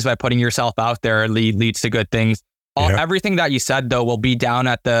simple things by putting yourself out there leads to good things. Everything that you said, though, will be down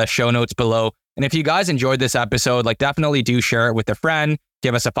at the show notes below. And if you guys enjoyed this episode, like, definitely do share it with a friend.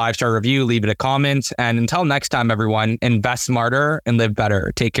 Give us a 5-star review, leave it a comment. And until next time, everyone, invest smarter and live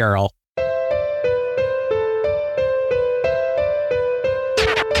better. Take care, all.